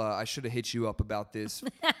will. I should have hit you up about this.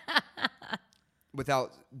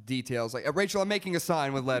 Without details, like Rachel, I'm making a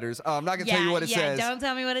sign with letters. I'm not gonna tell you what it says. Don't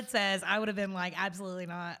tell me what it says. I would have been like, absolutely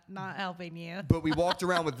not helping you. But we walked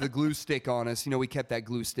around with the glue stick on us. We kept that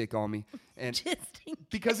glue stick on me, and Just in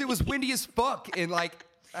because it was windy as fuck, and like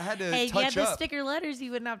I had to Hey, if you touch had the up. sticker letters,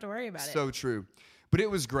 you wouldn't have to worry about it. So true, but it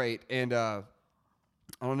was great, and I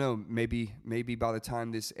don't know. Maybe by the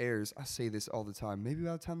time this airs, I say this all the time. Maybe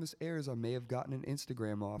by the time this airs, I may have gotten an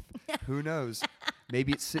Instagram off. Who knows?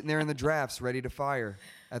 Maybe it's sitting there in the drafts, ready to fire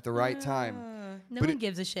at the right time. No one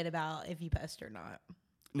gives a shit about if you post or not.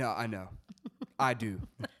 No, I know. I do.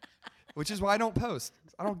 Which is why I don't post.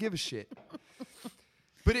 I don't give a shit.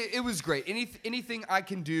 But it was great. Anything I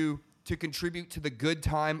can do to contribute to the good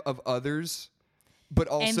time of others, but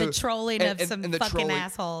also and the trolling of some the fucking trolling,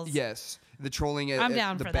 assholes. Yes, the trolling. I'm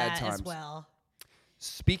down the for bad that times. as well.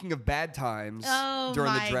 Speaking of bad times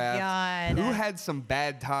during the draft, who had some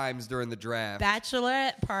bad times during the draft?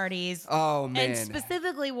 Bachelorette parties. Oh, man. And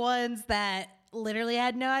specifically ones that literally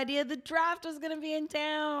had no idea the draft was going to be in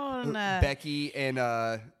town. Becky and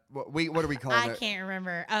what do we call it? I can't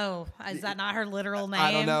remember. Oh, is that not her literal name?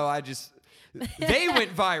 I don't know. They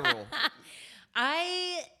went viral.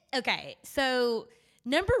 Okay, so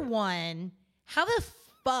number one, how the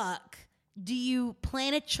fuck do you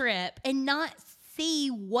plan a trip and not see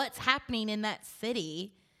what's happening in that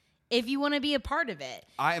city if you want to be a part of it?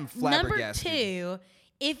 I am flabbergasted. Number two,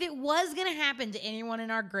 if it was going to happen to anyone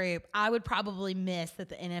in our group, I would probably miss that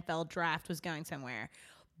the NFL draft was going somewhere.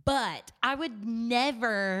 But I would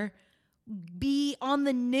never be on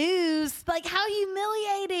the news. Like, how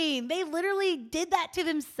humiliating. They literally did that to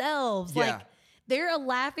themselves. Yeah. Like, they're a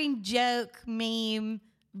laughing joke meme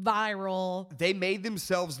viral. They made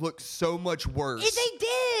themselves look so much worse. They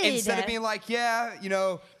did. Instead of being like, yeah,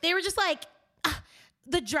 They were just like,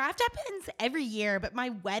 the draft happens every year, but my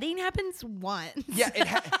wedding happens once.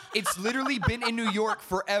 Yeah, it's literally been in New York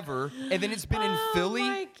forever, and then it's been in Philly.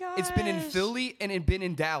 My It's been in gosh. Philly, and it's been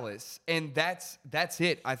in Dallas, and that's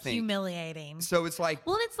it, I think. Humiliating. So it's like,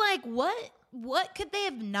 Well, it's like, what could they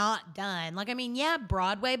have not done? Like, I mean, yeah,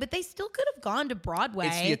 Broadway, but they still could have gone to Broadway.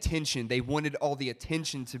 it's the attention. They wanted all the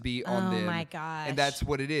attention to be on them. Oh, my gosh. And that's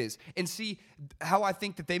what it is. And see, how I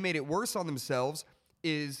think that they made it worse on themselves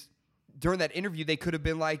is during that interview, they could have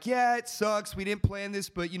been like, yeah, it sucks. We didn't plan this,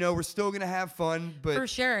 but, we're still going to have fun. But For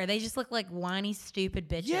sure. They just look like whiny, stupid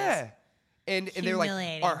bitches. yeah. And they're like,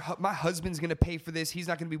 Humiliating. my husband's going to pay for this. He's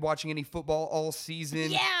not going to be watching any football all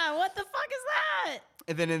season. Yeah, what the fuck is that?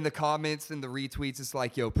 And then in the comments and the retweets, it's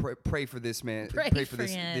like, yo, pray for this man. Pray for for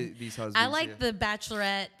this, him. these husbands. I like the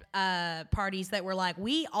bachelorette parties that were like,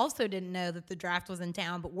 we also didn't know that the draft was in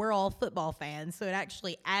town, but we're all football fans, so it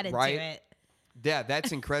actually added Right? to it. Yeah,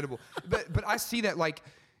 that's incredible. but I see that, like,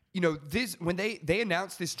 this when they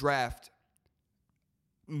announced this draft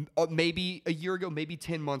maybe a year ago, maybe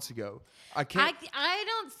 10 months ago. I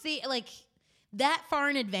don't see like that far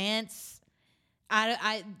in advance.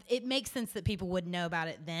 It makes sense that people would know about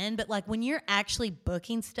it then, but like when you're actually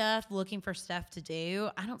booking stuff, looking for stuff to do,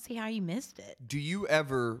 I don't see how you missed it. Do you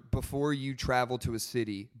ever, before you travel to a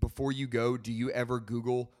city, before you go, do you ever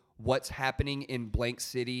Google what's happening in blank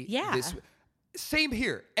city? Yeah. Same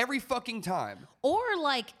here, every fucking time. Or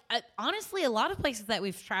like, honestly, a lot of places that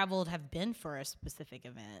we've traveled have been for a specific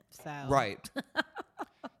event. So Right.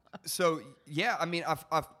 So yeah, I mean,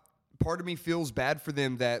 I've part of me feels bad for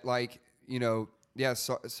them that, like, yeah,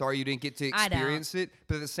 sorry you didn't get to experience it,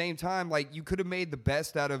 but at the same time, like, you could have made the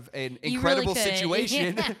best out of an incredible really could.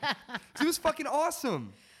 situation. Yeah. It was fucking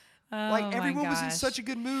awesome. Like, everyone was in such a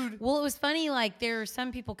good mood. Well, it was funny, like, there were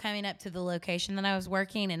some people coming up to the location that I was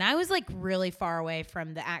working, and I was, like, really far away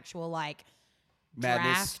from the actual, like,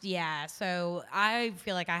 Madness. draft. Yeah, so I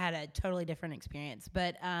feel like I had a totally different experience.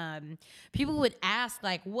 But people would ask,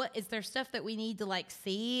 like, what is there stuff that we need to, like,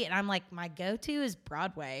 see? And I'm like, my go-to is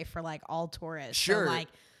Broadway for, like, all tourists. Sure. So, like,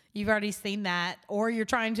 you've already seen that, or you're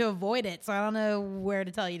trying to avoid it, so I don't know where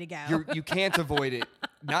to tell you to go. You can't avoid it.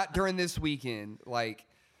 Not during this weekend. Like,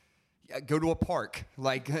 go to a park.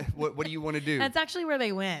 Like, what do you want to do? That's actually where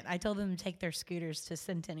they went. I told them to take their scooters to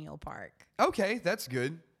Centennial Park. Okay, that's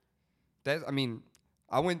good. I mean,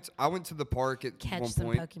 I went to the park at Catch one some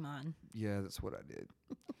point. Pokemon. Yeah, that's what I did.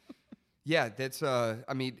 Yeah, that's I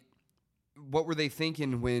mean, what were they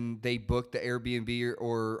thinking when they booked the Airbnb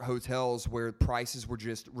or hotels where prices were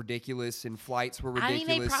just ridiculous and flights were ridiculous? I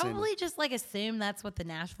mean, they probably just like assumed that's what the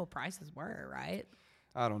Nashville prices were, right?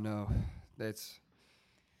 I don't know. That's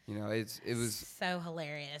it was so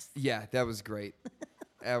hilarious. Yeah, that was great.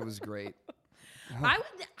 That was great. I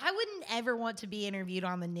wouldn't ever want to be interviewed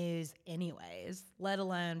on the news anyways, let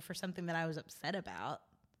alone for something that I was upset about.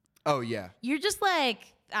 Oh yeah. You're just like,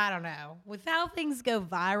 I don't know. With how things go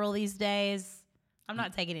viral these days, I'm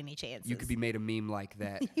not taking any chances. You could be made a meme like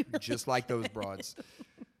that, just like those broads.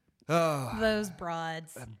 Those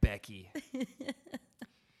broads. Becky.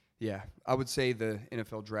 Yeah, I would say the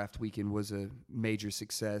NFL draft weekend was a major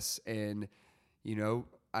success, and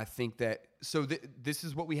I think that this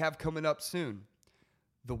is what we have coming up soon.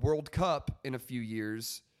 The World Cup in a few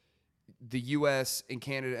years, the U.S. and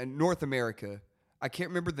Canada and North America. I can't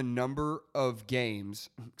remember the number of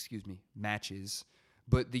matches,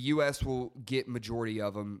 but the U.S. will get majority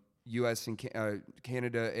of them. U.S. and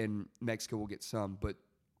Canada and Mexico will get some, but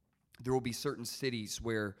there will be certain cities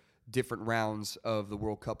where different rounds of the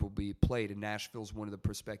World Cup will be played, and Nashville's one of the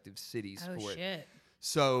prospective cities for it.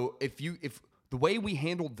 So if the way we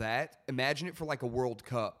handled that, imagine it for like a World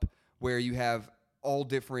Cup where you have all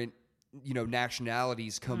different,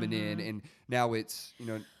 nationalities coming in, and now it's,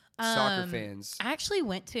 soccer fans. I actually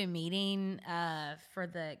went to a meeting for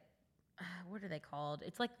the, what are they called?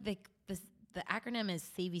 It's like the acronym is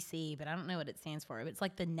CVC, but I don't know what it stands for. It's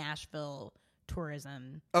like the Nashville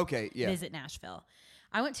Tourism. Okay, yeah. Visit Nashville.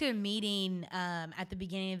 I went to a meeting at the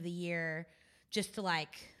beginning of the year just to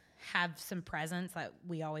like have some presence. Like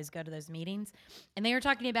we always go to those meetings, and they were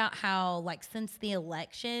talking about how like since the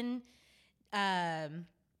election,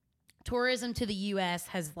 tourism to the U.S.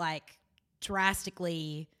 has like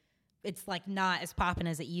drastically. It's like not as popping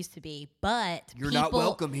as it used to be, but you're not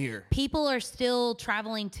welcome here. People are still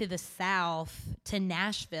traveling to the South, to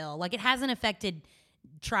Nashville. Like it hasn't affected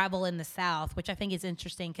travel in the South, which I think is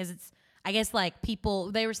interesting because it's, I guess like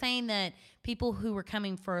they were saying that people who were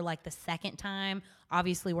coming for like the second time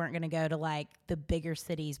obviously weren't going to go to like the bigger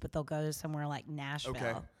cities, but they'll go to somewhere like Nashville.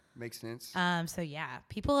 Okay, makes sense. So yeah,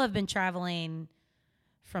 people have been traveling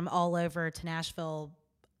from all over to Nashville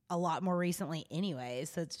a lot more recently anyways,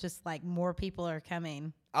 so it's just like more people are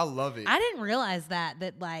coming. I love it. I didn't realize that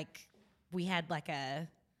like we had like a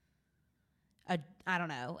I don't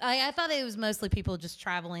know. I thought it was mostly people just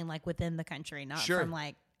traveling like within the country, not from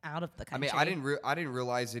like out of the country. I mean, I didn't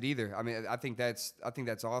realize it either. I mean, I think that's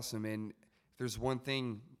awesome. And if there's one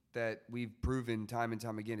thing that we've proven time and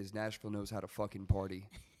time again is Nashville knows how to fucking party.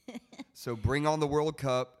 So bring on the World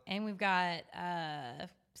Cup. And we've got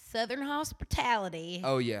Southern hospitality.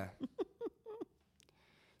 Oh yeah.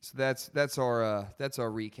 So that's our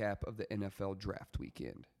recap of the NFL draft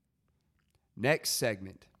weekend. Next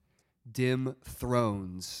segment, Dem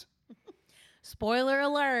Thrones. Spoiler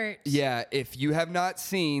alert. Yeah, if you have not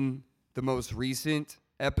seen the most recent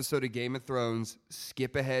episode of Game of Thrones,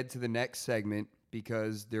 skip ahead to the next segment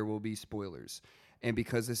because there will be spoilers. And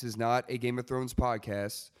because this is not a Game of Thrones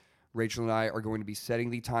podcast, Rachel and I are going to be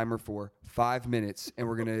setting the timer for 5 minutes, and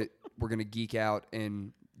we're gonna geek out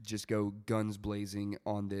and just go guns blazing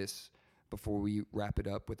on this before we wrap it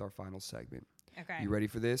up with our final segment. Okay. You ready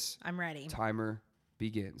for this? I'm ready. Timer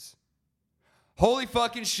begins. Holy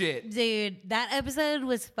fucking shit. Dude, that episode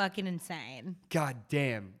was fucking insane. God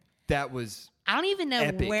damn. That was I don't even know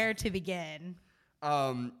epic. Where to begin.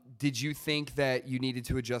 Did you think that you needed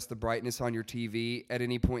to adjust the brightness on your TV at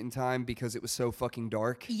any point in time because it was so fucking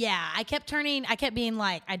dark? Yeah, I kept being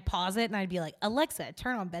like, I'd pause it and I'd be like, Alexa,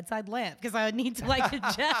 turn on bedside lamp, because I would need to like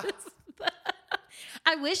adjust.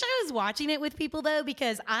 I wish I was watching it with people though,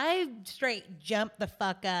 because I straight jumped the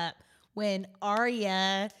fuck up when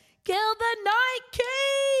Arya killed the Night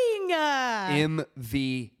King.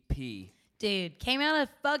 MVP. Dude, came out of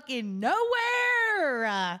fucking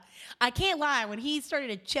nowhere. I can't lie. When he started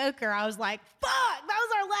to choke her, I was like, fuck, that was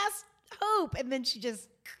our last hope. And then she just,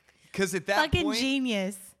 because at that fucking point,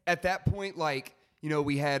 genius. At that point, like,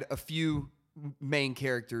 we had a few main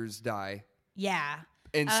characters die. Yeah.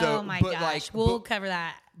 And so, oh my but gosh, like, we'll cover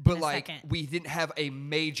that. But in a like, second. we didn't have a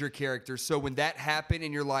major character. So when that happened,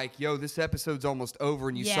 and you're like, "Yo, this episode's almost over,"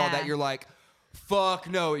 and you saw that, you're like, "Fuck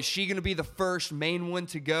no! Is she gonna be the first main one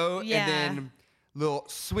to go?" Yeah. And then little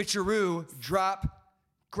switcheroo, drop,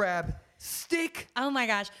 grab, stick. Oh my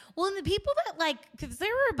gosh. Well, and the people that because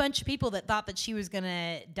there were a bunch of people that thought that she was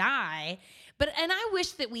gonna die, and I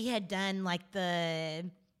wish that we had done like the.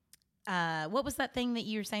 What was that thing that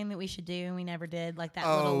you were saying that we should do and we never did? Like that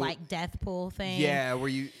little like death pool thing. Yeah, where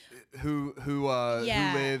you who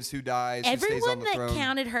lives, who dies, who stays on the throne. Everyone that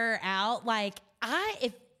counted her out,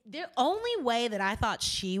 if the only way that I thought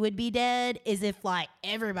she would be dead is if like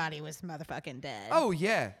everybody was motherfucking dead. Oh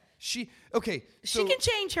yeah. She can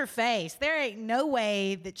change her face. There ain't no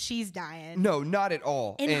way that she's dying. No, not at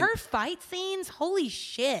all. And her fight scenes, holy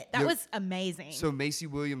shit, that was amazing. So Macy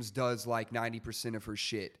Williams does like 90% of her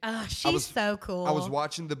shit. She's so cool. I was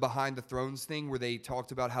watching the Behind the Thrones thing where they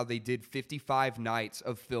talked about how they did 55 nights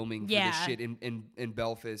of filming for this shit in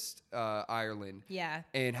Belfast, Ireland. Yeah.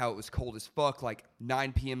 And how it was cold as fuck, like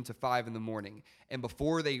 9 p.m. to 5 in the morning. And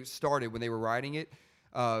before they started, when they were writing it,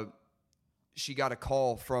 she got a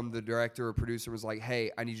call from the director or producer, was like,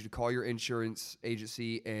 "Hey, I need you to call your insurance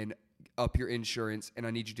agency and up your insurance, and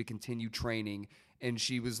I need you to continue training." And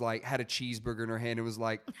she was like, had a cheeseburger in her hand and was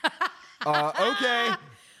like, "Okay."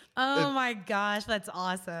 Oh my gosh, that's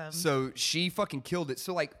awesome. So she fucking killed it.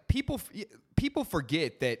 So like people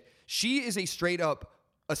forget that she is a straight up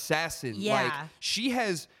assassin. Yeah. Like she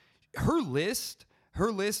has her list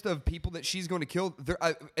of people that she's going to kill,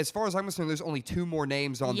 as far as I'm concerned, there's only 2 more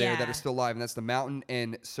names on there that are still alive, and that's the Mountain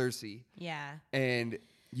and Cersei. Yeah. And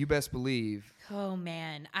You best believe. Oh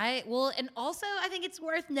man, and also I think it's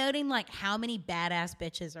worth noting like how many badass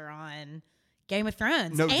bitches are on Game of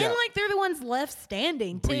Thrones, No and doubt. like they're the ones left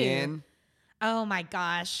standing too. Brienne, Oh my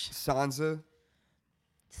gosh, Sansa.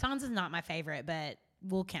 Sansa's not my favorite, but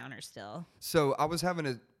we'll count her still. So I was having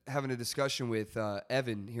a discussion with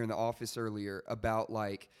Evan here in the office earlier about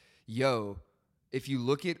like, if you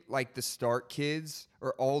look at like the Stark kids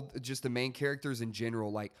or all just the main characters in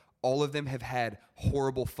general, like all of them have had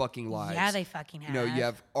horrible fucking lives. Yeah, they fucking have. You know, you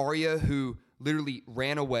have Arya who literally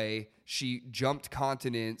ran away. She jumped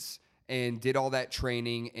continents and did all that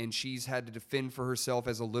training, and she's had to defend for herself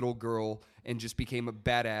as a little girl and just became a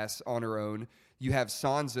badass on her own. You have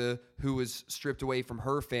Sansa, who was stripped away from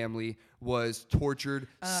her family, was tortured,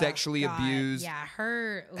 sexually abused,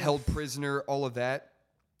 held prisoner, all of that.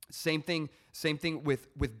 Same thing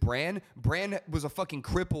with Bran. Bran was a fucking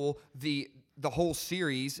cripple the whole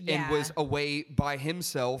series and was away by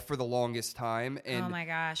himself for the longest time. And oh my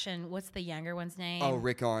gosh! And what's the younger one's name? Oh,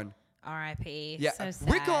 Rickon. R.I.P. Yeah, so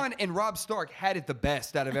sad. Rickon and Robb Stark had it the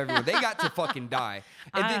best out of everyone. They got to fucking die,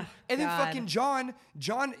 and then fucking Jon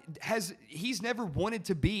he's never wanted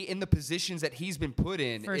to be in the positions that he's been put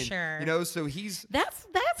in. For sure, you know. So that's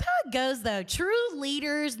how it goes though. True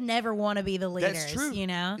leaders never want to be the leaders. That's true. You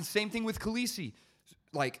know. Same thing with Khaleesi,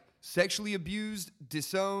 like sexually abused,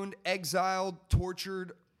 disowned, exiled,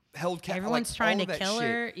 tortured. Held captive. Everyone's trying to kill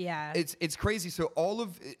her. Yeah. It's crazy. So all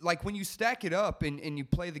of like when you stack it up and you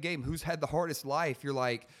play the game, who's had the hardest life, you're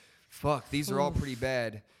like, fuck, these are all pretty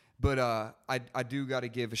bad. But I do got to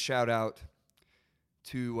give a shout out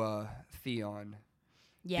to Theon.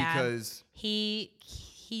 Yeah. Because he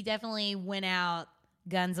definitely went out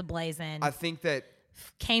guns a-blazing. I think that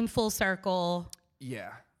came full circle. Yeah.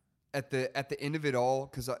 At the end of it all,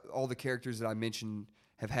 because all the characters that I mentioned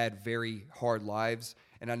have had very hard lives.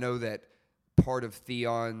 And I know that part of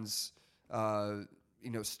Theon's,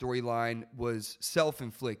 storyline was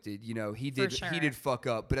self-inflicted. You know, he did fuck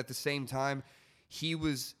up, but at the same time, he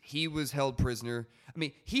was held prisoner. I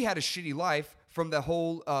mean, he had a shitty life from the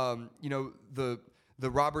whole, the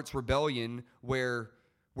Roberts Rebellion where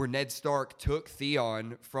Ned Stark took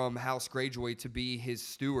Theon from House Greyjoy to be his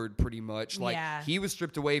steward, pretty much. Like he was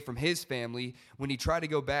stripped away from his family. When he tried to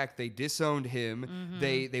go back, they disowned him.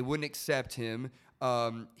 Mm-hmm. They wouldn't accept him.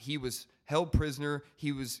 He was held prisoner.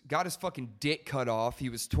 Got his fucking dick cut off. He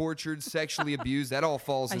was tortured, sexually abused. That all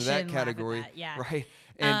falls into that category, right?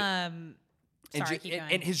 And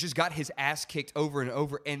and has just got his ass kicked over and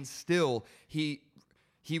over. And still, he's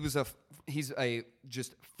a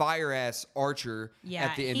just fire ass archer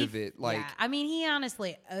at the end of it. Like, I mean, he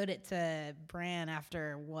honestly owed it to Bran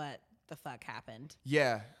after what the fuck happened.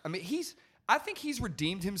 Yeah, I mean, I think he's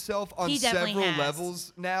redeemed himself on several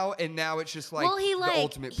levels now, and now it's just like the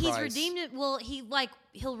ultimate prize. He's redeemed it. Well,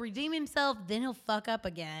 he'll redeem himself, then he'll fuck up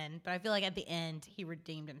again. But I feel like at the end he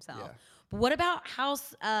redeemed himself. Yeah. But what about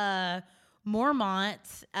House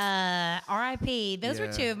Mormont? R.I.P. Those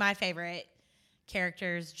were two of my favorite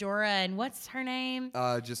characters, Jorah and what's her name?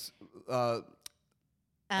 I just call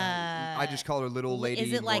her Little Lady.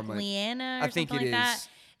 Is it like Mormont. Lyanna? I think it is. That?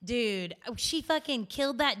 Dude, she fucking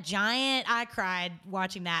killed that giant. I cried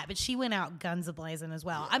watching that, but she went out guns a-blazing as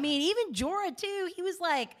well. Yeah. I mean, even Jorah too. He was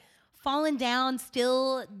like falling down,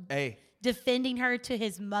 still defending her to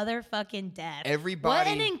his motherfucking death. Everybody, what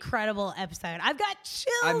an incredible episode! I've got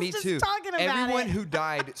chills me just too. talking about Everyone it. who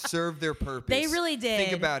died served their purpose. They really did.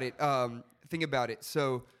 Think about it.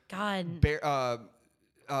 So, God,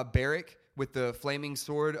 Beric with the flaming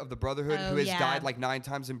sword of the Brotherhood, who has died like 9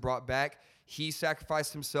 times and brought back. He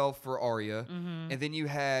sacrificed himself for Arya, and then you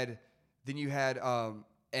had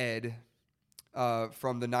Ed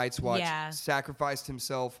from the Night's Watch sacrificed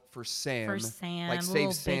himself for Sam, like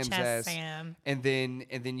saved Sam's ass. Sam. And then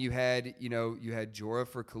you had Jorah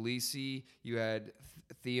for Khaleesi, you had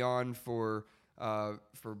Theon for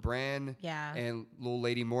Bran, and Little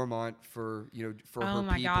Lady Mormont for her people. Oh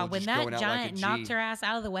my God! When that giant like knocked her ass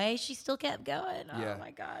out of the way, she still kept going. Yeah. Oh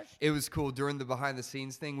my gosh! It was cool during the behind the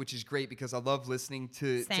scenes thing, which is great because I love listening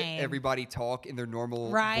to everybody talk in their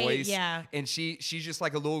normal voice. Yeah. And she's just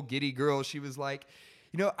like a little giddy girl. She was like,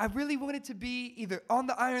 I really wanted to be either on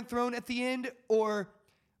the Iron Throne at the end or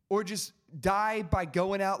just die by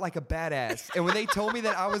going out like a badass. And when they told me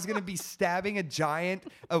that I was going to be stabbing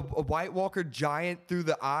a White Walker giant through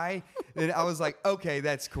the eye, then I was like, okay,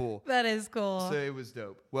 that's cool. That is cool. So it was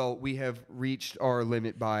dope. Well, we have reached our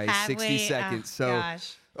limit by 60 seconds. So,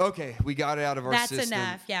 okay, we got it out of our system. That's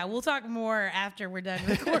enough. Yeah, we'll talk more after we're done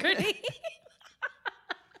recording.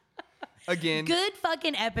 Again. Good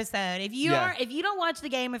fucking episode. If you don't watch the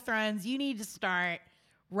Game of Thrones, you need to start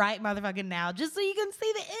right motherfucking now, just so you can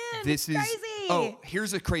see the end. This is crazy. Oh,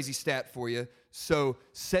 here's a crazy stat for you. So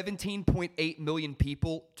 17.8 million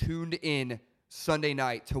people tuned in Sunday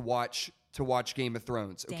night to watch Game of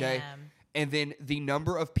Thrones. Okay, Damn. and then the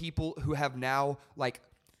number of people who have now like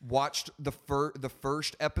watched the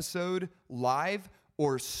first episode live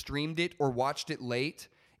or streamed it or watched it late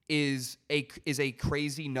is a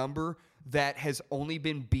crazy number that has only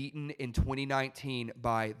been beaten in 2019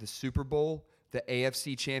 by the Super Bowl, the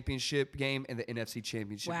AFC Championship game, and the NFC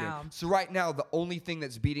Championship Wow. game. So right now, the only thing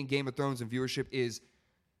that's beating Game of Thrones in viewership is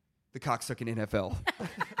the cocksucking NFL.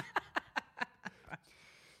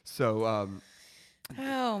 So,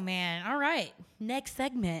 Oh man. All right. Next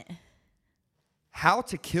segment. how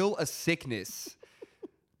to kill a sickness.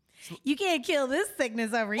 You can't kill this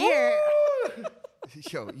sickness over here.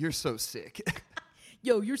 Yo, you're so sick.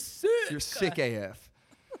 Yo, you're sick. You're sick AF.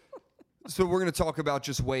 So we're going to talk about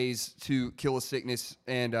just ways to kill a sickness.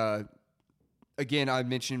 And again, I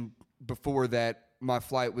mentioned before that my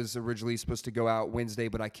flight was originally supposed to go out Wednesday,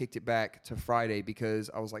 but I kicked it back to Friday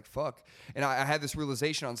because I was like, fuck. And I had this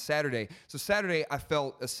realization on Saturday. So Saturday, I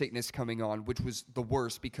felt a sickness coming on, which was the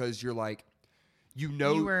worst because you're like, you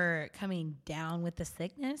know. You were coming down with the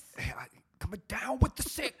sickness? Coming down with the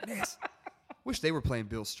sickness. Wish they were playing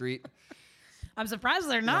Bill Street. I'm surprised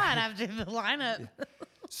they're not after the lineup.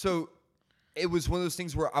 So it was one of those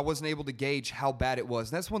things where I wasn't able to gauge how bad it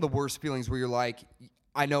was. And that's one of the worst feelings where you're like,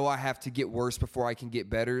 I know I have to get worse before I can get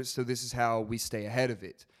better. So this is how we stay ahead of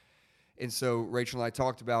it. And so Rachel and I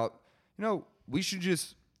talked about, we should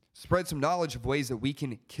just spread some knowledge of ways that we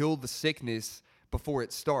can kill the sickness before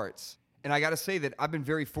it starts. And I got to say that I've been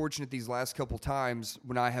very fortunate these last couple times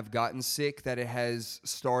when I have gotten sick that it has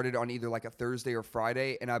started on either like a Thursday or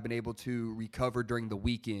Friday, and I've been able to recover during the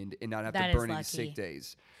weekend and not have That to is burn any lucky. sick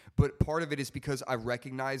days. But part of it is because I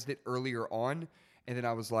recognized it earlier on, and then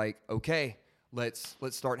I was like, okay, let's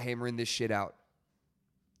start hammering this shit out.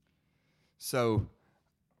 So,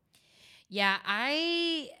 Yeah,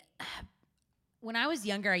 when I was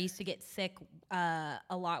younger, I used to get sick a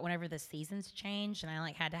lot whenever the seasons changed, and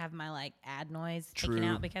I had to have my adenoids taken True.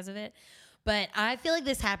 out because of it. But I feel like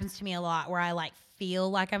this happens to me a lot, where I feel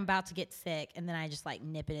like I'm about to get sick, and then I just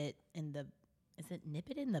nip it in the. Is it nip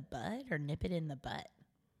it in the bud or nip it in the butt?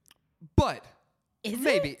 but Is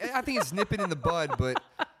maybe. it? I think it's nip it in the bud, but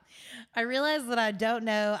I realize that I don't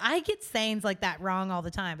know. I get sayings like that wrong all the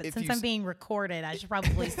time, but If since you I'm s- being recorded, I should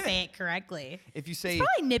probably say it correctly. if you say,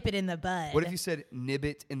 Probably nip it in the bud. what if you said nib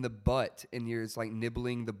it in the butt and it's like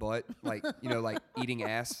nibbling the butt, like eating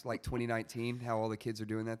ass, like 2019, how all the kids are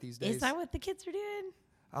doing that these days? Is that what the kids are doing?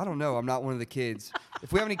 I don't know. I'm not one of the kids.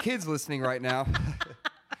 If we have any kids listening right now,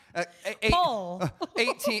 Poll.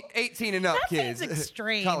 18 and up That kids. seems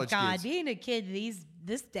extreme. College God, kids. being a kid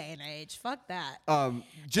this day and age, fuck that.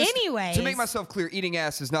 Just Anyways. to make myself clear, eating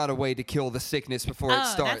ass is not a way to kill the sickness before it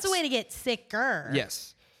starts. That's a way to get sicker.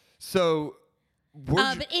 Yes. So,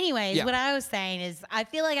 But anyways, Yeah. what I was saying is, I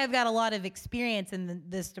feel like I've got a lot of experience in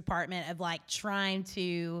this department of trying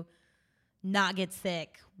to not get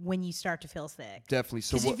sick when you start to feel sick. definitely.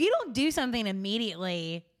 So Because if you don't do something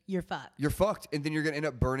immediately, you're fucked. you're fucked, and then you're gonna end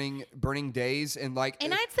up burning days and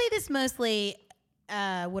And I'd say this mostly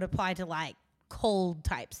would apply to cold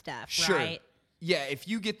type stuff, sure. right? Yeah, if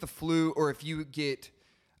you get the flu or if you get,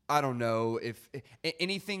 I don't know, if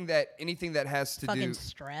anything that has to Fucking do.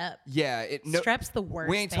 strep. Yeah, Strep's the worst.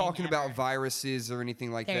 We ain't thing talking ever. about viruses or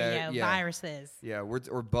anything like There that. you go, Yeah. viruses. Yeah,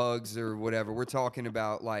 or bugs or whatever. We're talking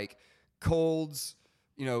about colds,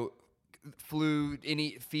 flu,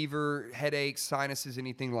 any fever, headaches, sinuses,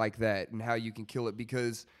 anything like that, and how you can kill it.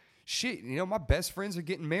 Because shit, my best friends are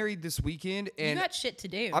getting married this weekend, and You got shit to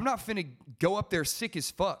do. I'm not finna go up there sick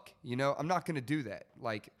as fuck. I'm not gonna do that.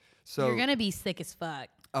 So You're gonna be sick as fuck,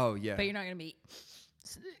 oh yeah, but you're not gonna be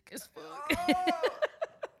sick as fuck.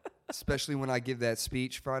 especially when I give that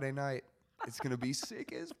speech Friday night. It's gonna be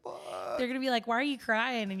sick as fuck. They're gonna be like, "Why are you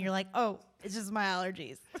crying?" And you're like, "Oh, it's just my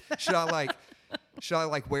allergies." Should I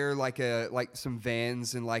wear some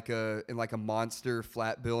Vans and a monster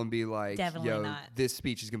flat bill and be like, Definitely yo, not. this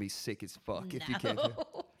speech is gonna be sick as fuck if you can't.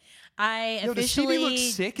 No. I Yo, does officially CB look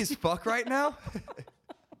sick as fuck right now?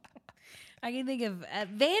 I can think of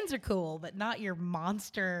Vans are cool, but not your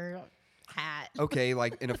monster hat. Okay,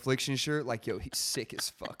 an affliction shirt, yo, he's sick as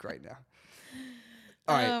fuck right now.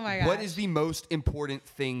 All right, Oh my what gosh. is the most important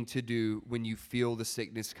thing to do when you feel the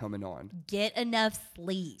sickness coming on? Get enough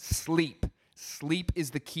sleep. Sleep. Sleep is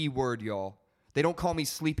the key word, y'all. They don't call me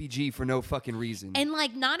Sleepy G for no fucking reason. And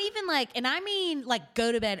like not even like, and I mean like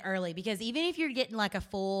go to bed early, because even if you're getting like a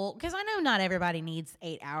full, because I know not everybody needs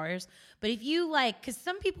 8 hours, but if you like, because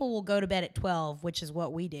some people will go to bed at 12, which is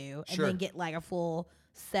what we do, and Sure. then get like a full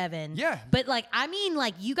 7. Yeah. But like, I mean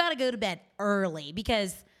like you got to go to bed early,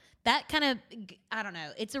 because that kind of, I don't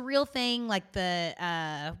know, it's a real thing, like the,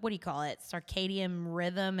 what do you call it? Circadian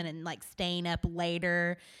rhythm, and then like staying up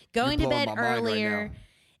later, going to blowing bed my mind right earlier. now.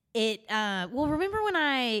 Well, remember when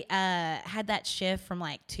I had that shift from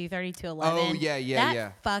like 2:30 to 11? Oh, yeah,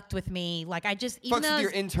 that fucked with me. Like I just, even Fucks though I with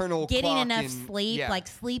your was internal getting clock enough and- sleep, yeah. like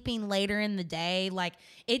sleeping later in the day, like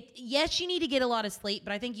it. Yes, you need to get a lot of sleep,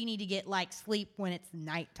 but I think you need to get like sleep when it's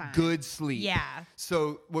nighttime. Good sleep. Yeah.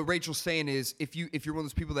 So what Rachel's saying is, if you're one of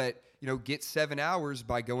those people that get 7 hours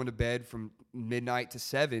by going to bed from midnight to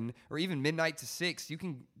 7, or even midnight to 6, you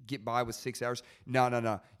can get by with 6 hours.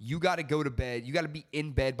 No. You got to go to bed. You got to be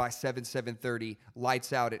in bed by 7:30.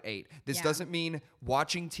 Lights out at 8. This Yeah. doesn't mean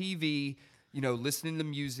watching TV. Listening to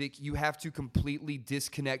music. You have to completely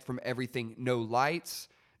disconnect from everything. No lights.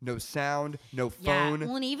 No sound, no phone. Yeah.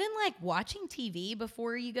 Well, and even like watching TV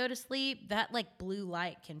before you go to sleep, that like blue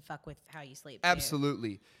light can fuck with how you sleep. Too.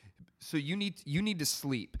 Absolutely. So you need to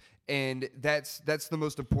sleep, and that's the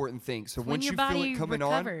most important thing. So When once your you feel body it coming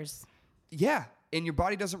recovers. on, yeah, and your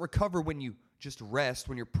body doesn't recover when you just rest,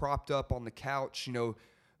 when you're propped up on the couch,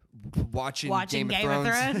 watching Game of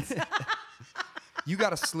Thrones. You got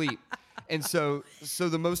to sleep. And so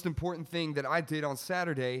the most important thing that I did on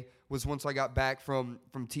Saturday was, once I got back from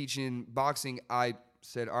teaching boxing, I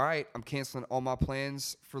said, all right, I'm canceling all my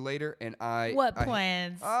plans for later. And What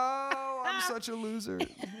plans? Oh, I'm such a loser.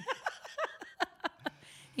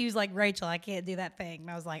 He was like, Rachel, I can't do that thing. And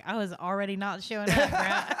I was like, I was already not showing up,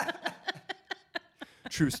 bro.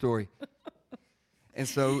 True story. And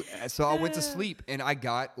so I went to sleep, and I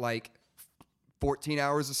got like 14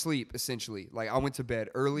 hours of sleep, essentially. Like, I went to bed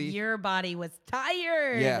early. Your body was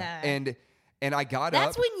tired. Yeah, and I got up.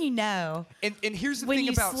 That's when you know. And here's the when thing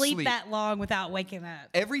you about sleep that long without waking up.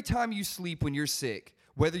 Every time you sleep when you're sick,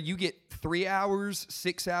 whether you get 3 hours,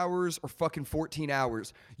 6 hours, or fucking 14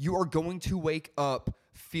 hours, you are going to wake up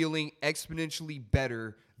feeling exponentially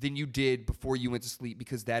better than you did before you went to sleep,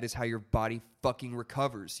 because that is how your body fucking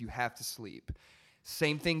recovers. You have to sleep.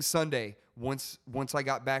 Same thing Sunday. Once I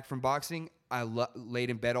got back from boxing, I laid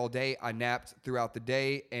in bed all day. I napped throughout the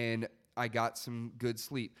day, and I got some good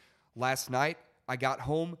sleep. Last night, I got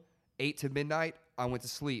home, 8 to midnight. I went to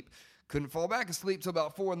sleep. Couldn't fall back asleep till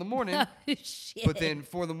about 4 in the morning. Oh, shit. But then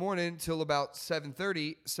 4 in the morning till about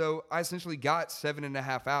 7:30. So I essentially got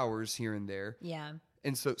 7.5 hours here and there. Yeah.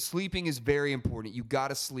 And so sleeping is very important. You got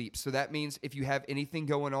to sleep. So that means if you have anything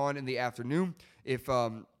going on in the afternoon, if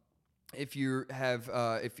you have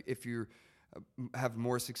have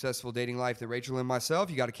more successful dating life than Rachel and myself,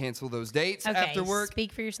 you got to cancel those dates Okay, after work.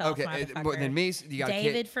 speak for yourself, Okay, motherfucker. more than me. You got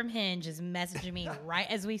David from Hinge is messaging me right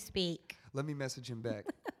as we speak. Let me message him back.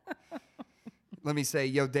 Let me say,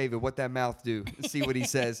 yo, David, what that mouth do? See what he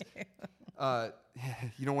says.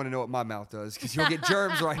 You don't want to know what my mouth does, because you'll get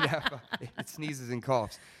germs right now. It sneezes and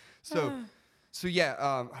coughs. So yeah,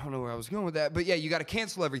 I don't know where I was going with that. But yeah, you got to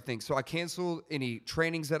cancel everything. So I canceled any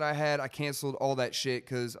trainings that I had. I canceled all that shit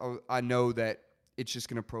because I know that it's just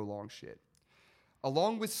going to prolong shit.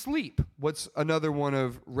 Along with sleep, what's another one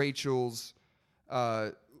of Rachel's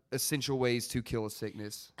essential ways to kill a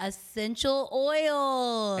sickness? Essential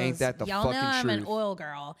oils. Ain't that the Y'all fucking know I'm an truth? oil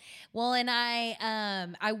girl. Well, and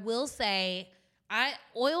I will say,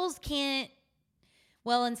 oils can't.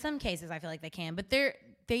 Well, in some cases, I feel like they can, but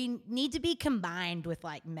they need to be combined with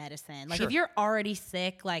like medicine. Like Sure. if you're already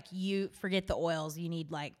sick, like you forget the oils, you need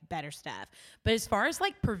like better stuff. But as far as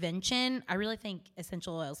like prevention, I really think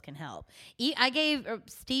essential oils can help. I gave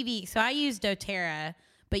Stevie, so I use doTERRA,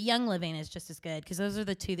 but Young Living is just as good because those are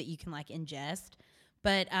the two that you can like ingest.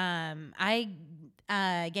 But I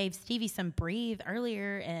gave Stevie some Breathe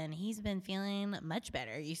earlier, and he's been feeling much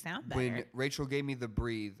better. You sound better. When Rachel gave me the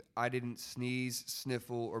Breathe, I didn't sneeze,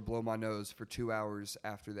 sniffle, or blow my nose for 2 hours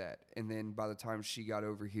after that. And then by the time she got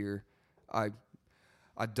over here, I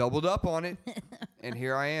doubled up on it, and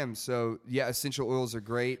here I am. So yeah, essential oils are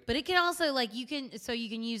great. But it can also like you can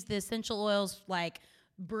use the essential oils like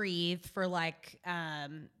Breathe for like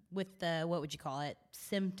with the, what would you call it,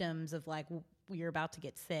 symptoms of like you're about to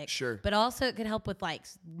get sick. Sure. But also it could help with like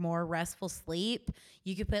more restful sleep.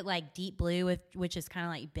 You could put like Deep Blue, which is kind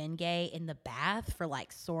of like Bengay, in the bath for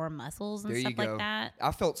like sore muscles and There stuff you go. like that.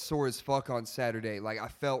 I felt sore as fuck on Saturday. Like, I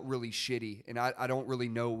felt really shitty, and I don't really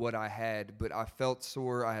know what I had, but I felt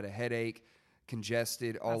sore. I had a headache,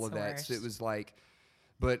 congested, all That's of the that. So it worst. was like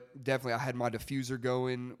But definitely, I had my diffuser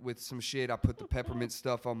going with some shit. I put the peppermint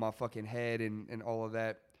stuff on my fucking head and all of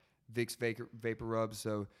that. Vicks vapor rub.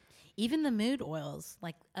 So even the mood oils,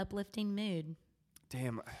 like uplifting mood.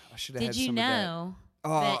 damn, I should have had Did you some of that. know?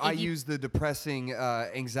 Oh, that I if you- used the depressing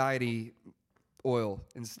anxiety oil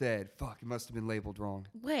instead. Fuck, it must have been labeled wrong.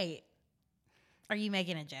 Wait, are you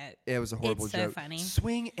making a joke? Yeah, it was a horrible It's joke. so funny.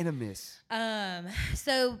 Swing and a miss.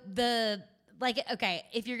 So okay,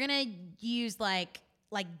 if you're gonna use like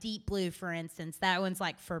Deep Blue, for instance, that one's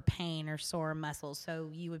like for pain or sore muscles. So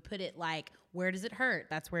you would put it like, where does it hurt?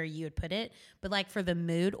 That's where you would put it. But like for the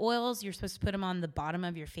mood oils, you're supposed to put them on the bottom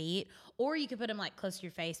of your feet, or you could put them like close to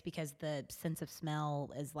your face because the sense of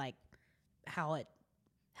smell is like how it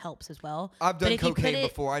helps as well. I've done But if you put cocaine it-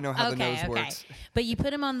 before. I know how the nose works. But you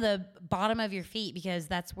put them on the bottom of your feet because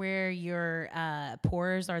that's where your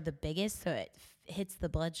pores are the biggest, so it hits the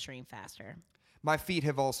bloodstream faster. My feet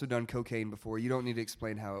have also done cocaine before. You don't need to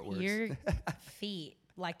explain how it works. Your feet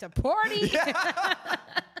like to party.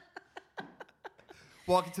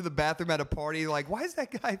 Walking to the bathroom at a party, like, why is that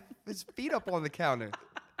guy his feet up on the counter?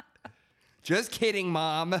 Just kidding,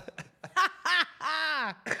 Mom.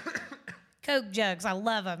 Coke jokes, I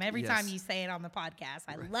love them. Every Yes. time you say it on the podcast,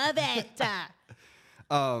 I love it.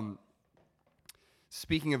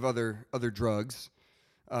 Speaking of other drugs,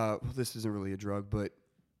 well, this isn't really a drug, but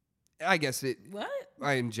I guess What?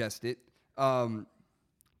 I ingest it.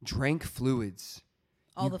 Drank fluids.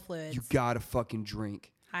 All the fluids. You gotta fucking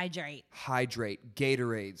drink. Hydrate. Hydrate.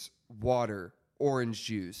 Gatorades, water, orange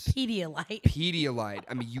juice, Pedialyte. Pedialyte.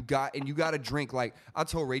 I mean, you gotta drink. Like I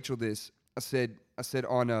told Rachel this. I said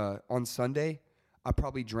on Sunday, I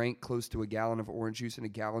probably drank close to a gallon of orange juice and a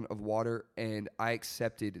gallon of water, and I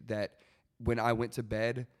accepted that when I went to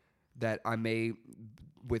bed, that I may,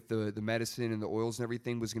 with the medicine and the oils and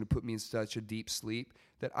everything, was going to put me in such a deep sleep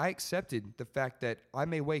that I accepted the fact that I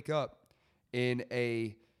may wake up in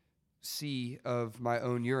a sea of my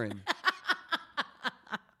own urine.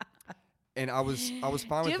 And I was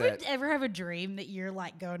fine Do with you ever, that. ever have a dream that you're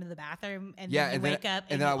like going to the bathroom and Yeah, then you and wake then, up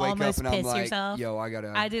and and then you I wake up almost and I'm piss like, yourself? yo, I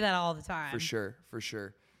gotta. I do that all the time. For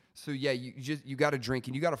sure. So yeah, you got to drink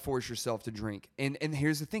and you got to force yourself to drink. And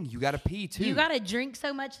here's the thing, you got to pee too. You got to drink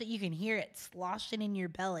so much that you can hear it sloshing in your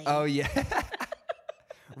belly. Oh yeah.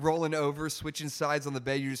 Rolling over, switching sides on the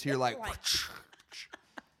bed, you just hear like.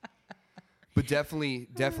 But definitely,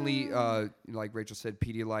 like Rachel said,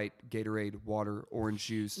 Pedialyte, Gatorade, water, orange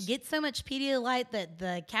juice. Get so much Pedialyte that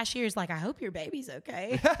the cashier's like, I hope your baby's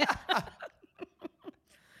okay.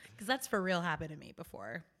 Because that's for real happened to me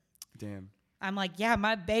before. Damn. I'm like, yeah,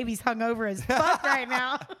 my baby's hungover as fuck right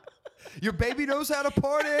now. Your baby knows how to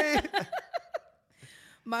party.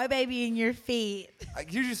 My baby in your feet.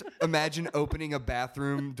 You just imagine opening a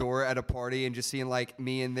bathroom door at a party and just seeing like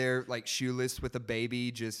me in there, like shoeless with a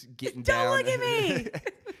baby, just getting down. Don't look at me.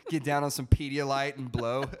 Get down on some Pedialyte and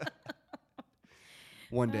blow.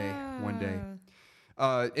 One day.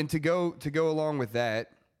 And to go along with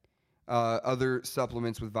that, other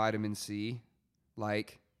supplements with vitamin C,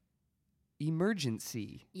 like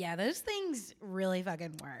Emergency. Yeah, those things really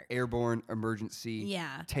fucking work. Airborne Emergency.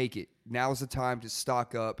 Yeah. Take it. Now's the time to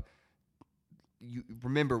stock up. You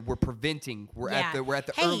remember, we're preventing. We're at the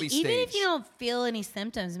hey, early stage. Even if you don't feel any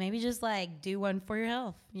symptoms, maybe just like do one for your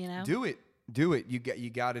health, you know? Do it. You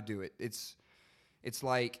got to do it. It's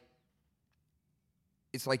like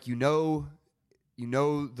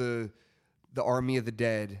the army of the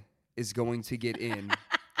dead is going to get in.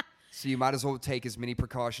 So you might as well take as many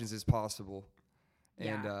precautions as possible.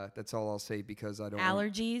 And Yeah. that's all I'll say because I don't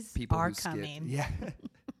Allergies want people are who skip. coming. Yeah.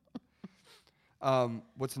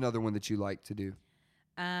 What's another one that you like to do?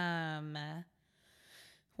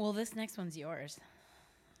 Well, this next one's yours.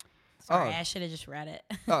 Sorry, Oh. I should have just read it.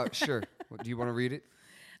 Oh, sure. Do you want to read it?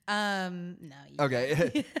 No. You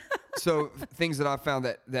Okay. So things that I found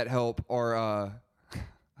that help are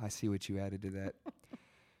I see what you added to that.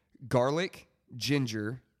 Garlic,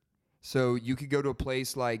 ginger. So you could go to a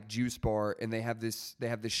place like Juice Bar and they have this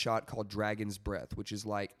shot called Dragon's Breath, which is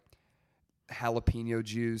like jalapeno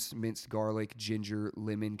juice, minced garlic, ginger,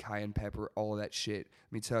 lemon, cayenne pepper, all of that shit.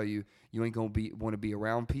 Let me tell you, you ain't gonna want to be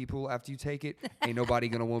around people after you take it. Ain't nobody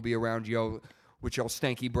gonna want to be around you with your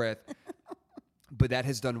stanky breath. But that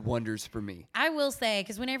has done wonders for me. I will say,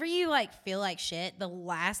 because whenever you like feel like shit, the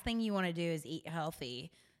last thing you want to do is eat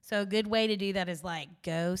healthy. So a good way to do that is like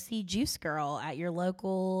go see Juice Girl at your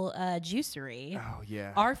local juicery. Oh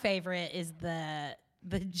yeah. Our favorite is the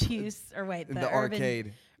juice the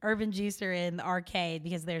arcade. Urban Juicer in the arcade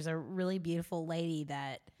because there's a really beautiful lady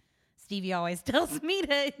that Stevie always tells me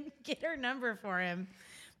to get her number for him.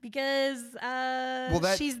 because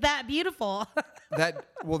she's that beautiful.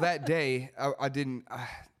 that day I didn't.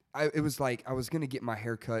 It was like I was gonna get my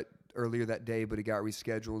hair cut earlier that day, but it got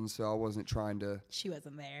rescheduled, and so I wasn't trying to. She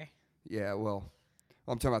wasn't there. Yeah, well,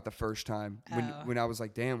 I'm talking about the first time when I was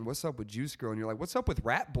like, "Damn, what's up with Juice Girl?" And you're like, "What's up with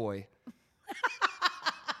Rat Boy?"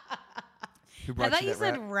 I thought you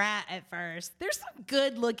said rat at first. There's some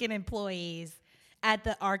good-looking employees at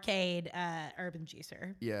the arcade Urban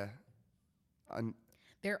Juicer. Yeah,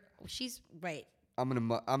 Wait. I'm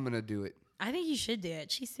gonna do it. I think you should do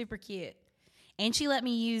it. She's super cute, and she let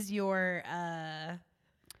me use your.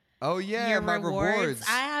 Oh yeah, your my rewards.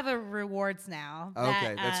 I have a rewards now.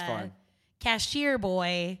 Okay, that's fine. Cashier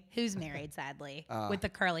boy, who's married, sadly, with the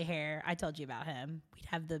curly hair. I told you about him. We'd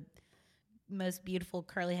have the most beautiful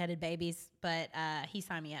curly-headed babies, but he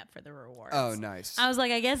signed me up for the rewards. Oh, nice. I was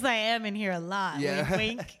like, I guess I am in here a lot. Yeah.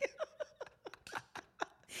 Wink, wink.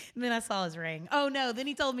 And then I saw his ring. Oh, no. Then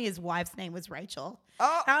he told me his wife's name was Rachel.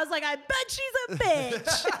 Oh. I was like, I bet she's a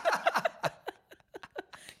bitch.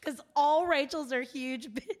 Because all Rachels are huge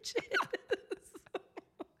bitches.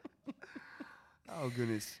 Oh,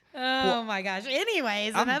 goodness. Oh, my gosh.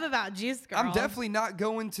 Anyways, enough about Juice Girl. I'm definitely not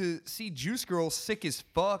going to see Juice Girl sick as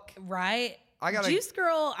fuck. Right? Juice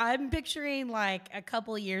Girl, I'm picturing like a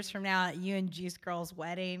couple of years from now at you and Juice Girl's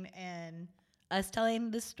wedding and us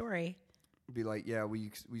telling this story. Be like, yeah,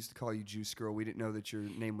 we used to call you Juice Girl. We didn't know that your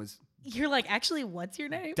name was... You're like, actually, what's your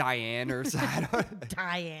name? Diane or something.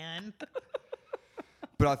 Diane.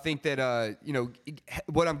 But I think that,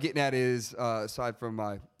 what I'm getting at is, aside from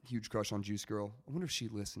my huge crush on Juice Girl, I wonder if she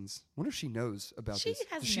listens. I wonder if she knows about this.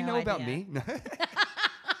 Does she no know about idea.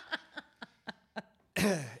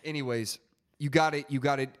 me? Anyways, you gotta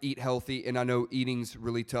eat healthy, and I know eating's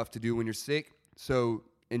really tough to do when you're sick. So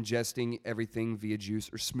ingesting everything via juice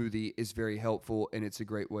or smoothie is very helpful, and it's a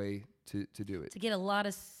great way to do it. To get a lot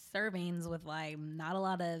of servings with like not a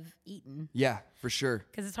lot of eating. Yeah, for sure.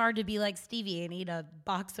 Because it's hard to be like Stevie and eat a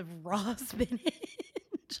box of raw spinach.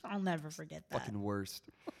 I'll never forget that. Fucking worst.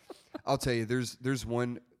 I'll tell you, there's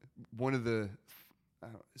one of the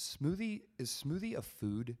smoothie. Is smoothie a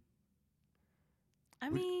food? I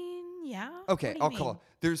mean, yeah. Okay, I'll call it.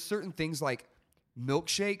 There's certain things like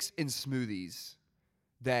milkshakes and smoothies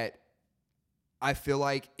that I feel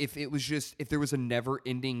like if there was a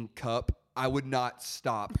never-ending cup, I would not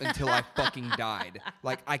stop until I fucking died.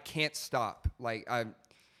 Like, I can't stop. Like,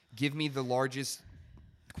 give me the largest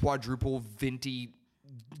quadruple venti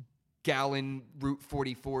gallon Route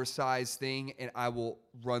 44 size thing, and I will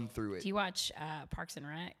run through it. Do you watch Parks and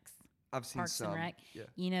Rec? I've seen Parks some. and Rec. Yeah.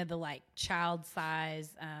 You know the like child size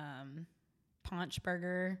Paunch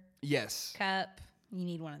Burger Yes. cup. You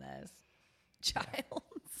need one of those.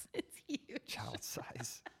 Child's. It's huge. Child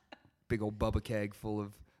size. Big old Bubba keg full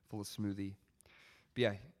of smoothie.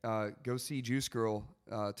 But yeah, go see Juice Girl.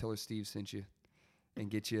 Tell her Steve sent you, and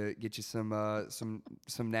get you some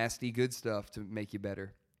nasty good stuff to make you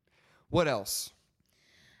better. What else?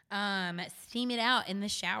 Steam it out in the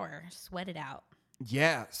shower. Sweat it out.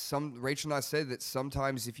 Yeah, Rachel and I said that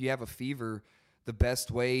sometimes if you have a fever, the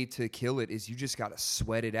best way to kill it is you just got to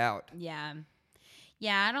sweat it out. Yeah.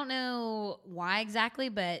 Yeah, I don't know why exactly,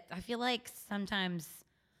 but I feel like sometimes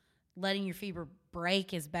letting your fever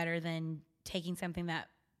break is better than taking something that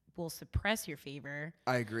will suppress your fever.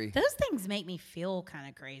 I agree. Those things make me feel kind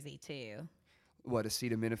of crazy too. What,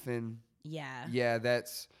 acetaminophen? Yeah. Yeah,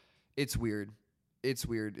 it's weird. It's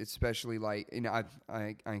weird, especially like,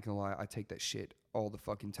 I ain't gonna lie, I take that shit all the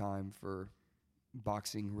fucking time for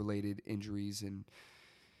boxing related injuries and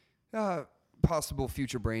possible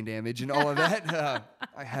future brain damage and all of that.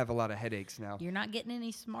 I have a lot of headaches now. You're not getting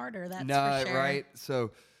any smarter, that's for sure. Right?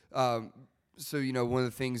 So one of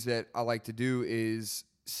the things that I like to do is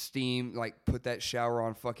steam, like put that shower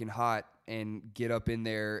on fucking hot and get up in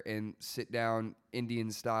there and sit down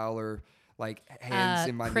Indian style or like hands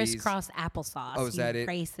in my knees. Crisscross applesauce. Oh, is that it?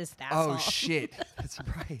 Racist asshole. Oh shit, that's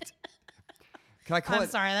right. Can I call I'm it?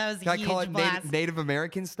 sorry, that was a Can huge I call it blast. Native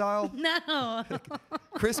American style? No.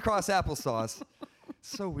 Crisscross applesauce.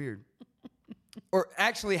 So weird. Or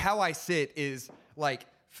actually, how I sit is like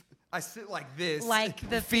I sit like this, like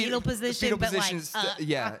the fetal position, but like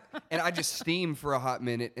yeah. And I just steam for a hot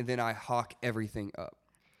minute, and then I hawk everything up.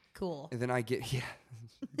 Cool. And then I get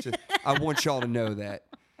I want y'all to know that.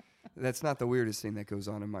 That's not the weirdest thing that goes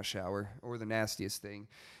on in my shower or the nastiest thing.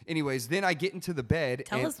 Anyways, then I get into the bed.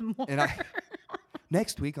 Tell us more. And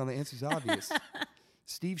next week on The Answer's Obvious,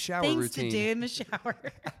 Steve's shower Things routine. to do in the shower.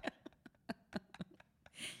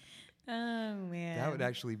 Oh, man. That would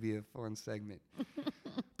actually be a fun segment.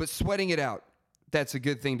 But sweating it out, that's a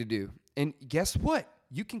good thing to do. And guess what?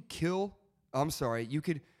 You can kill I'm sorry. You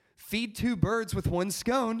could feed 2 birds with 1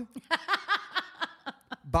 scone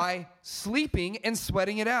by sleeping and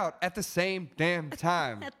sweating it out at the same damn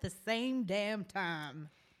time. At the same damn time.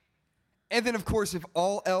 And then, of course, if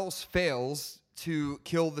all else fails to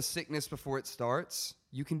kill the sickness before it starts,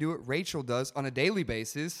 you can do what Rachel does on a daily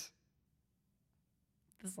basis.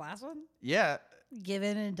 This last one? Yeah. Give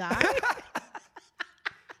in and die?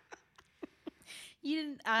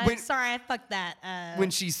 You didn't. Sorry, I fucked that.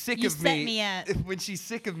 When she's sick you of set me, me up. when she's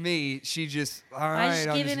sick of me, she just I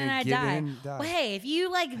just give in and I die. Well, hey, if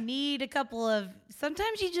you like need a couple of,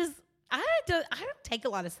 sometimes you just. I don't take a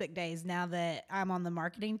lot of sick days now that I'm on the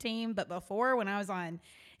marketing team. But before, when I was on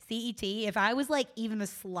CET, if I was like even the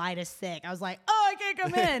slightest sick, I was like, oh, I can't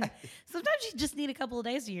come in. Sometimes you just need a couple of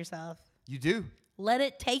days to yourself. You do. Let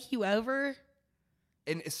it take you over.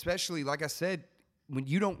 And especially, like I said, when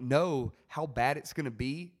you don't know how bad it's going to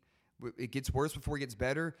be, it gets worse before it gets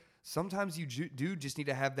better. Sometimes you do just need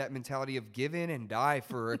to have that mentality of give in and die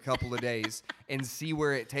for a couple of days and see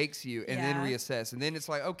where it takes you and then reassess. And then it's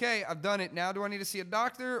like, okay, I've done it. Now do I need to see a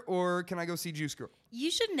doctor or can I go see Juice Girl?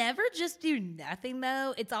 You should never just do nothing,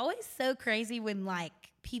 though. It's always so crazy when, like,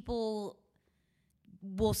 people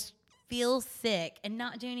will feel sick and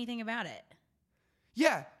not do anything about it.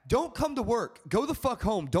 Yeah, don't come to work. Go the fuck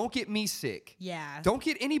home. Don't get me sick. Yeah. Don't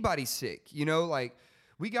get anybody sick. You know, like,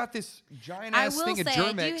 we got this giant ass thing of Germex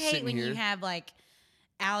sitting here. I do hate when you have, like,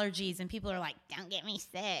 allergies and people are like, don't get me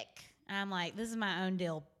sick. And I'm like, this is my own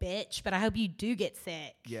deal, bitch. But I hope you do get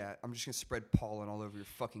sick. Yeah, I'm just going to spread pollen all over your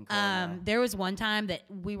fucking car now. There was one time that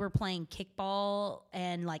we were playing kickball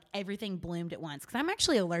and, like, everything bloomed at once. Because I'm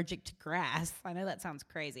actually allergic to grass. I know that sounds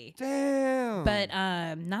crazy. Damn. But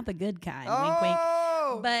not the good kind. Oh. Wink, wink.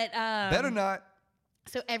 But better not.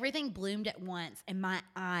 So everything bloomed at once, and my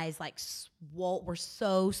eyes like were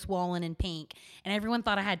so swollen and pink, and everyone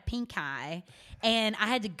thought I had pink eye, and I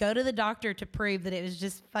had to go to the doctor to prove that it was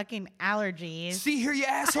just fucking allergies. See here, you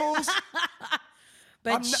assholes.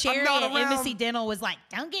 But Sherry at Embassy Dental was like,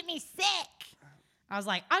 "Don't get me sick." I was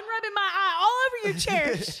like, "I'm rubbing my eye all over your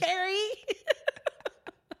chair, Sherry."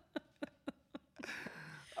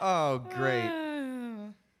 Oh, great.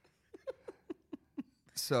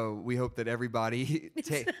 So we hope that everybody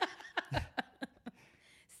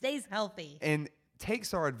stays healthy and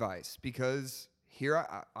takes our advice, because here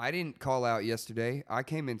I didn't call out yesterday. I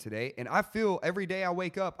came in today, and I feel every day I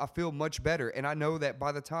wake up, I feel much better, and I know that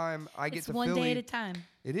by the time I get to Philly, one day at a time.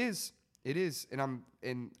 It is,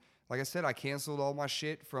 and like I said, I canceled all my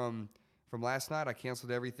shit from last night. I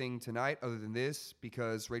canceled everything tonight, other than this,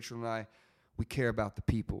 because Rachel and I, we care about the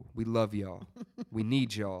people. We love y'all. We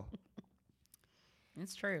need y'all.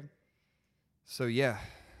 It's true. So, yeah.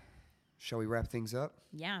 Shall we wrap things up?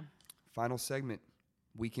 Yeah. Final segment.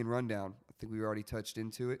 Weekend rundown. I think we already touched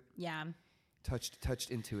into it. Yeah. Touched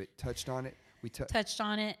into it. Touched on it. We touched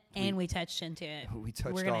on it, and we touched into it. We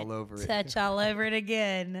touched all over it. Touch all over it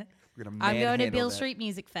again. I'm going to Beale Street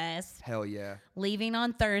Music Fest. Hell yeah. Leaving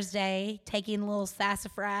on Thursday. Taking a little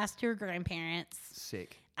sassafras to her grandparents.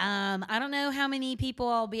 Sick. I don't know how many people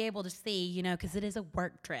I'll be able to see, you know, because it is a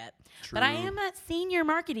work trip. True. But I am a senior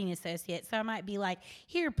marketing associate, so I might be like,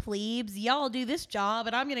 here, plebes, y'all do this job,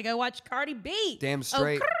 and I'm going to go watch Cardi B. Damn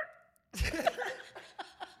straight.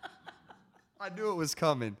 I knew it was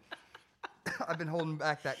coming. I've been holding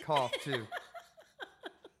back that cough, too.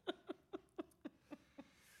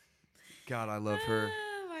 God, I love her.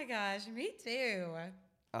 Oh, my gosh. Me, too.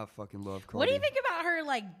 I fucking love Cardi. What do you think about her,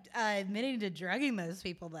 like, admitting to drugging those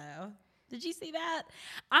people, though? Did you see that?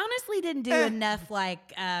 I honestly didn't do enough,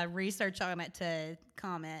 like, research on it to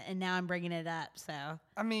comment, and now I'm bringing it up, so.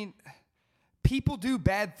 I mean, people do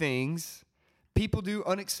bad things. People do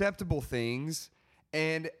unacceptable things.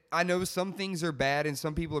 And I know some things are bad and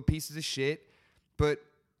some people are pieces of shit. But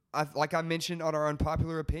like I mentioned on our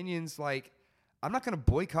unpopular opinions, like, I'm not going to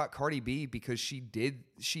boycott Cardi B because she did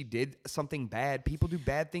something bad. People do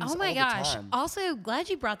bad things all the time. Oh my gosh. Also, glad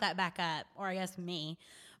you brought that back up, or I guess me.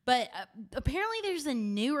 But apparently there's a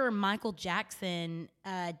newer Michael Jackson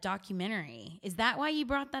documentary. Is that why you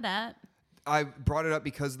brought that up? I brought it up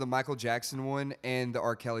because of the Michael Jackson one and the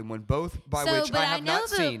R. Kelly one, both by which I have not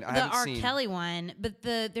seen. I haven't seen the R. Kelly one, but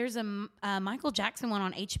there's a Michael Jackson one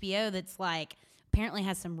on HBO that's like apparently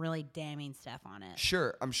has some really damning stuff on it.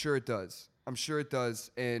 Sure, I'm sure it does.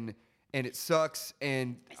 And it sucks.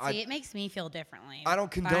 And it makes me feel differently. I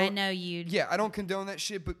don't condone. I know you. Yeah, I don't condone that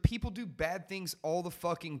shit. But people do bad things all the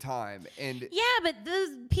fucking time. And yeah, but those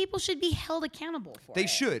people should be held accountable for it.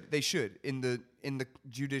 They should in the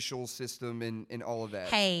judicial system and all of that.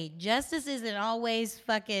 Hey, justice isn't always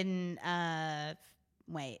fucking.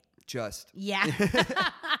 Wait. Just. Yeah.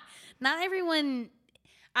 not everyone.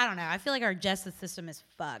 I don't know. I feel like our justice system is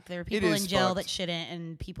fucked. There are people in jail that shouldn't,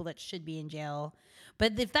 and people that should be in jail.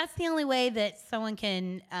 But if that's the only way that someone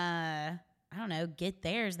can, I don't know, get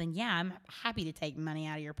theirs, then yeah, I'm happy to take money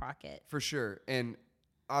out of your pocket. For sure. And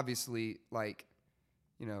obviously, like,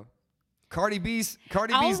 you know, Cardi B's doing a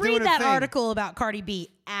thing. I'll read that article about Cardi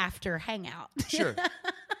B after Hangout. Sure.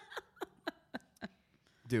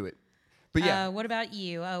 Do it. But yeah. What about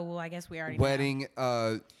you? Oh, well, I guess we already Wedding.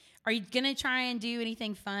 know. Are you going to try and do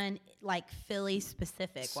anything fun, like Philly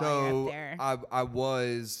specific while you're up there? I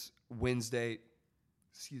was Wednesday,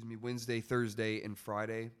 Thursday, and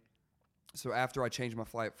Friday. So after I changed my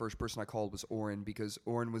flight, first person I called was Oren because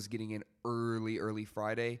Oren was getting in early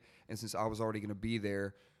Friday. And since I was already going to be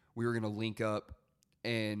there, we were going to link up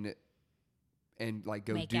and like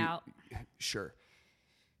go Make out. Sure.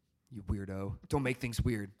 You weirdo. Don't make things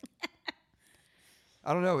weird.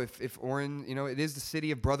 I don't know if Oren, you know, it is the city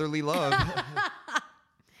of brotherly love.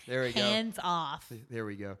 There we go. Hands off. There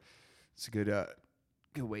we go. It's a good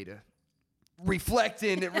way to reflect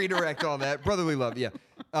and redirect all that. Brotherly love, yeah.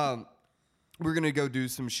 We're going to go do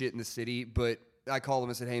some shit in the city, but I called him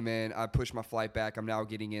and said, hey, man, I pushed my flight back. I'm now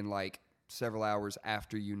getting in like several hours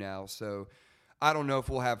after you now. So I don't know if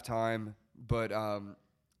we'll have time, but,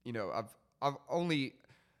 you know,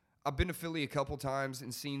 I've been to Philly a couple times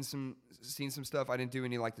and seen some stuff. I didn't do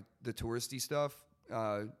any like the touristy stuff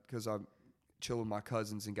because I chilled with my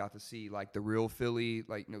cousins and got to see like the real Philly,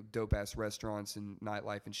 like, you know, dope ass restaurants and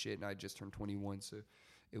nightlife and shit. And I just turned 21, so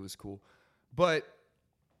it was cool. But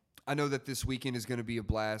I know that this weekend is going to be a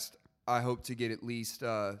blast. I hope to get at least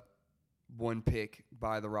one pick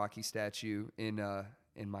by the Rocky statue in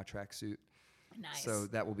my tracksuit. Nice. So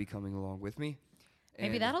that will be coming along with me.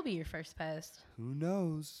 Maybe that'll be your first post. Who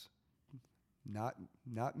knows? Not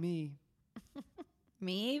me.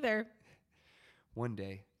 Me either. One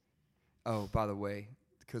day. Oh, by the way,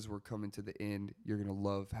 because we're coming to the end, you're going to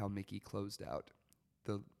love how Mickey closed out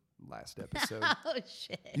the last episode. Oh,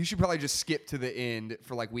 shit. You should probably just skip to the end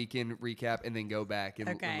for like weekend recap and then go back and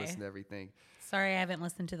listen to everything. Sorry, I haven't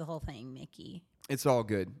listened to the whole thing, Mickey. It's all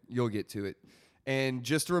good. You'll get to it. And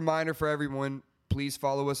just a reminder for everyone, please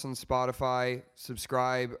follow us on Spotify,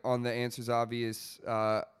 subscribe on the Answers Obvious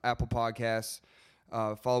Apple Podcasts,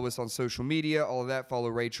 follow us on social media, all of that. Follow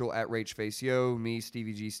Rachel at RachFaceYo, me,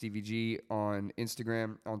 Stevie G on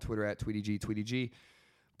Instagram, on Twitter at TweetyG.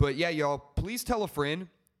 But yeah, y'all, please tell a friend,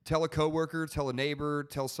 tell a coworker, tell a neighbor,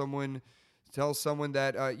 tell someone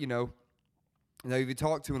that, you know, that you've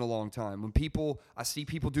talked to in a long time. I see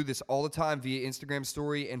people do this all the time via Instagram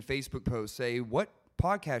story and Facebook posts, say, what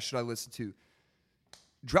podcast should I listen to?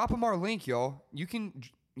 Drop them our link, y'all. You can,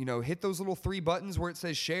 you know, hit those little 3 buttons where it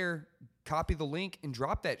says share, copy the link, and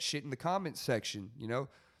drop that shit in the comments section. You know,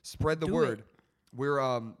 spread the word. It.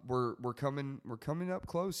 We're coming up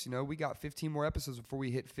close. You know, we got 15 more episodes before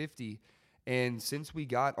we hit 50, and since we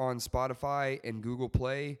got on Spotify and Google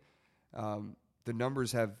Play, the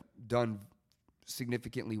numbers have done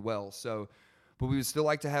significantly well. So, but we would still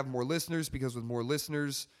like to have more listeners because with more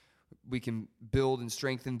listeners, we can build and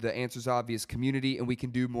strengthen the Answers Obvious community, and we can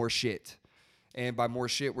do more shit. And by more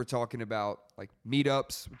shit, we're talking about like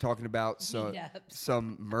meetups. We're talking about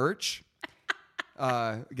some merch.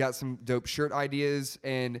 Got some dope shirt ideas,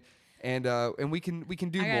 and we can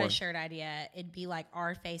do more. I got a shirt idea. It'd be like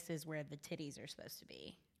our faces where the titties are supposed to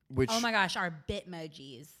be. Which? Oh my gosh, our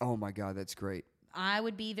Bitmojis. Oh my god, that's great. I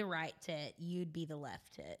would be the right tit. You'd be the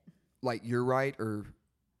left tit. Like your right or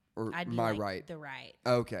I'd be my like right? The right.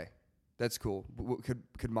 Okay. That's cool.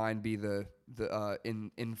 Could mine be the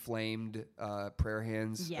inflamed prayer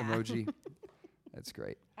hands emoji? That's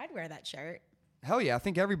great. I'd wear that shirt. Hell yeah, I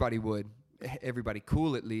think everybody would. Everybody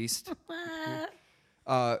cool at least.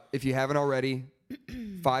 If you haven't already,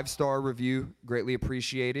 5-star review, greatly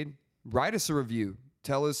appreciated. Write us a review.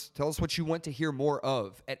 Tell us what you want to hear more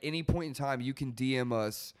of. At any point in time, you can DM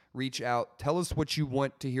us, reach out, tell us what you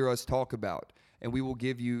want to hear us talk about, and we will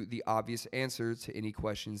give you the obvious answer to any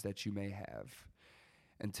questions that you may have.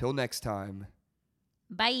 Until next time.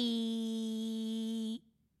 Bye.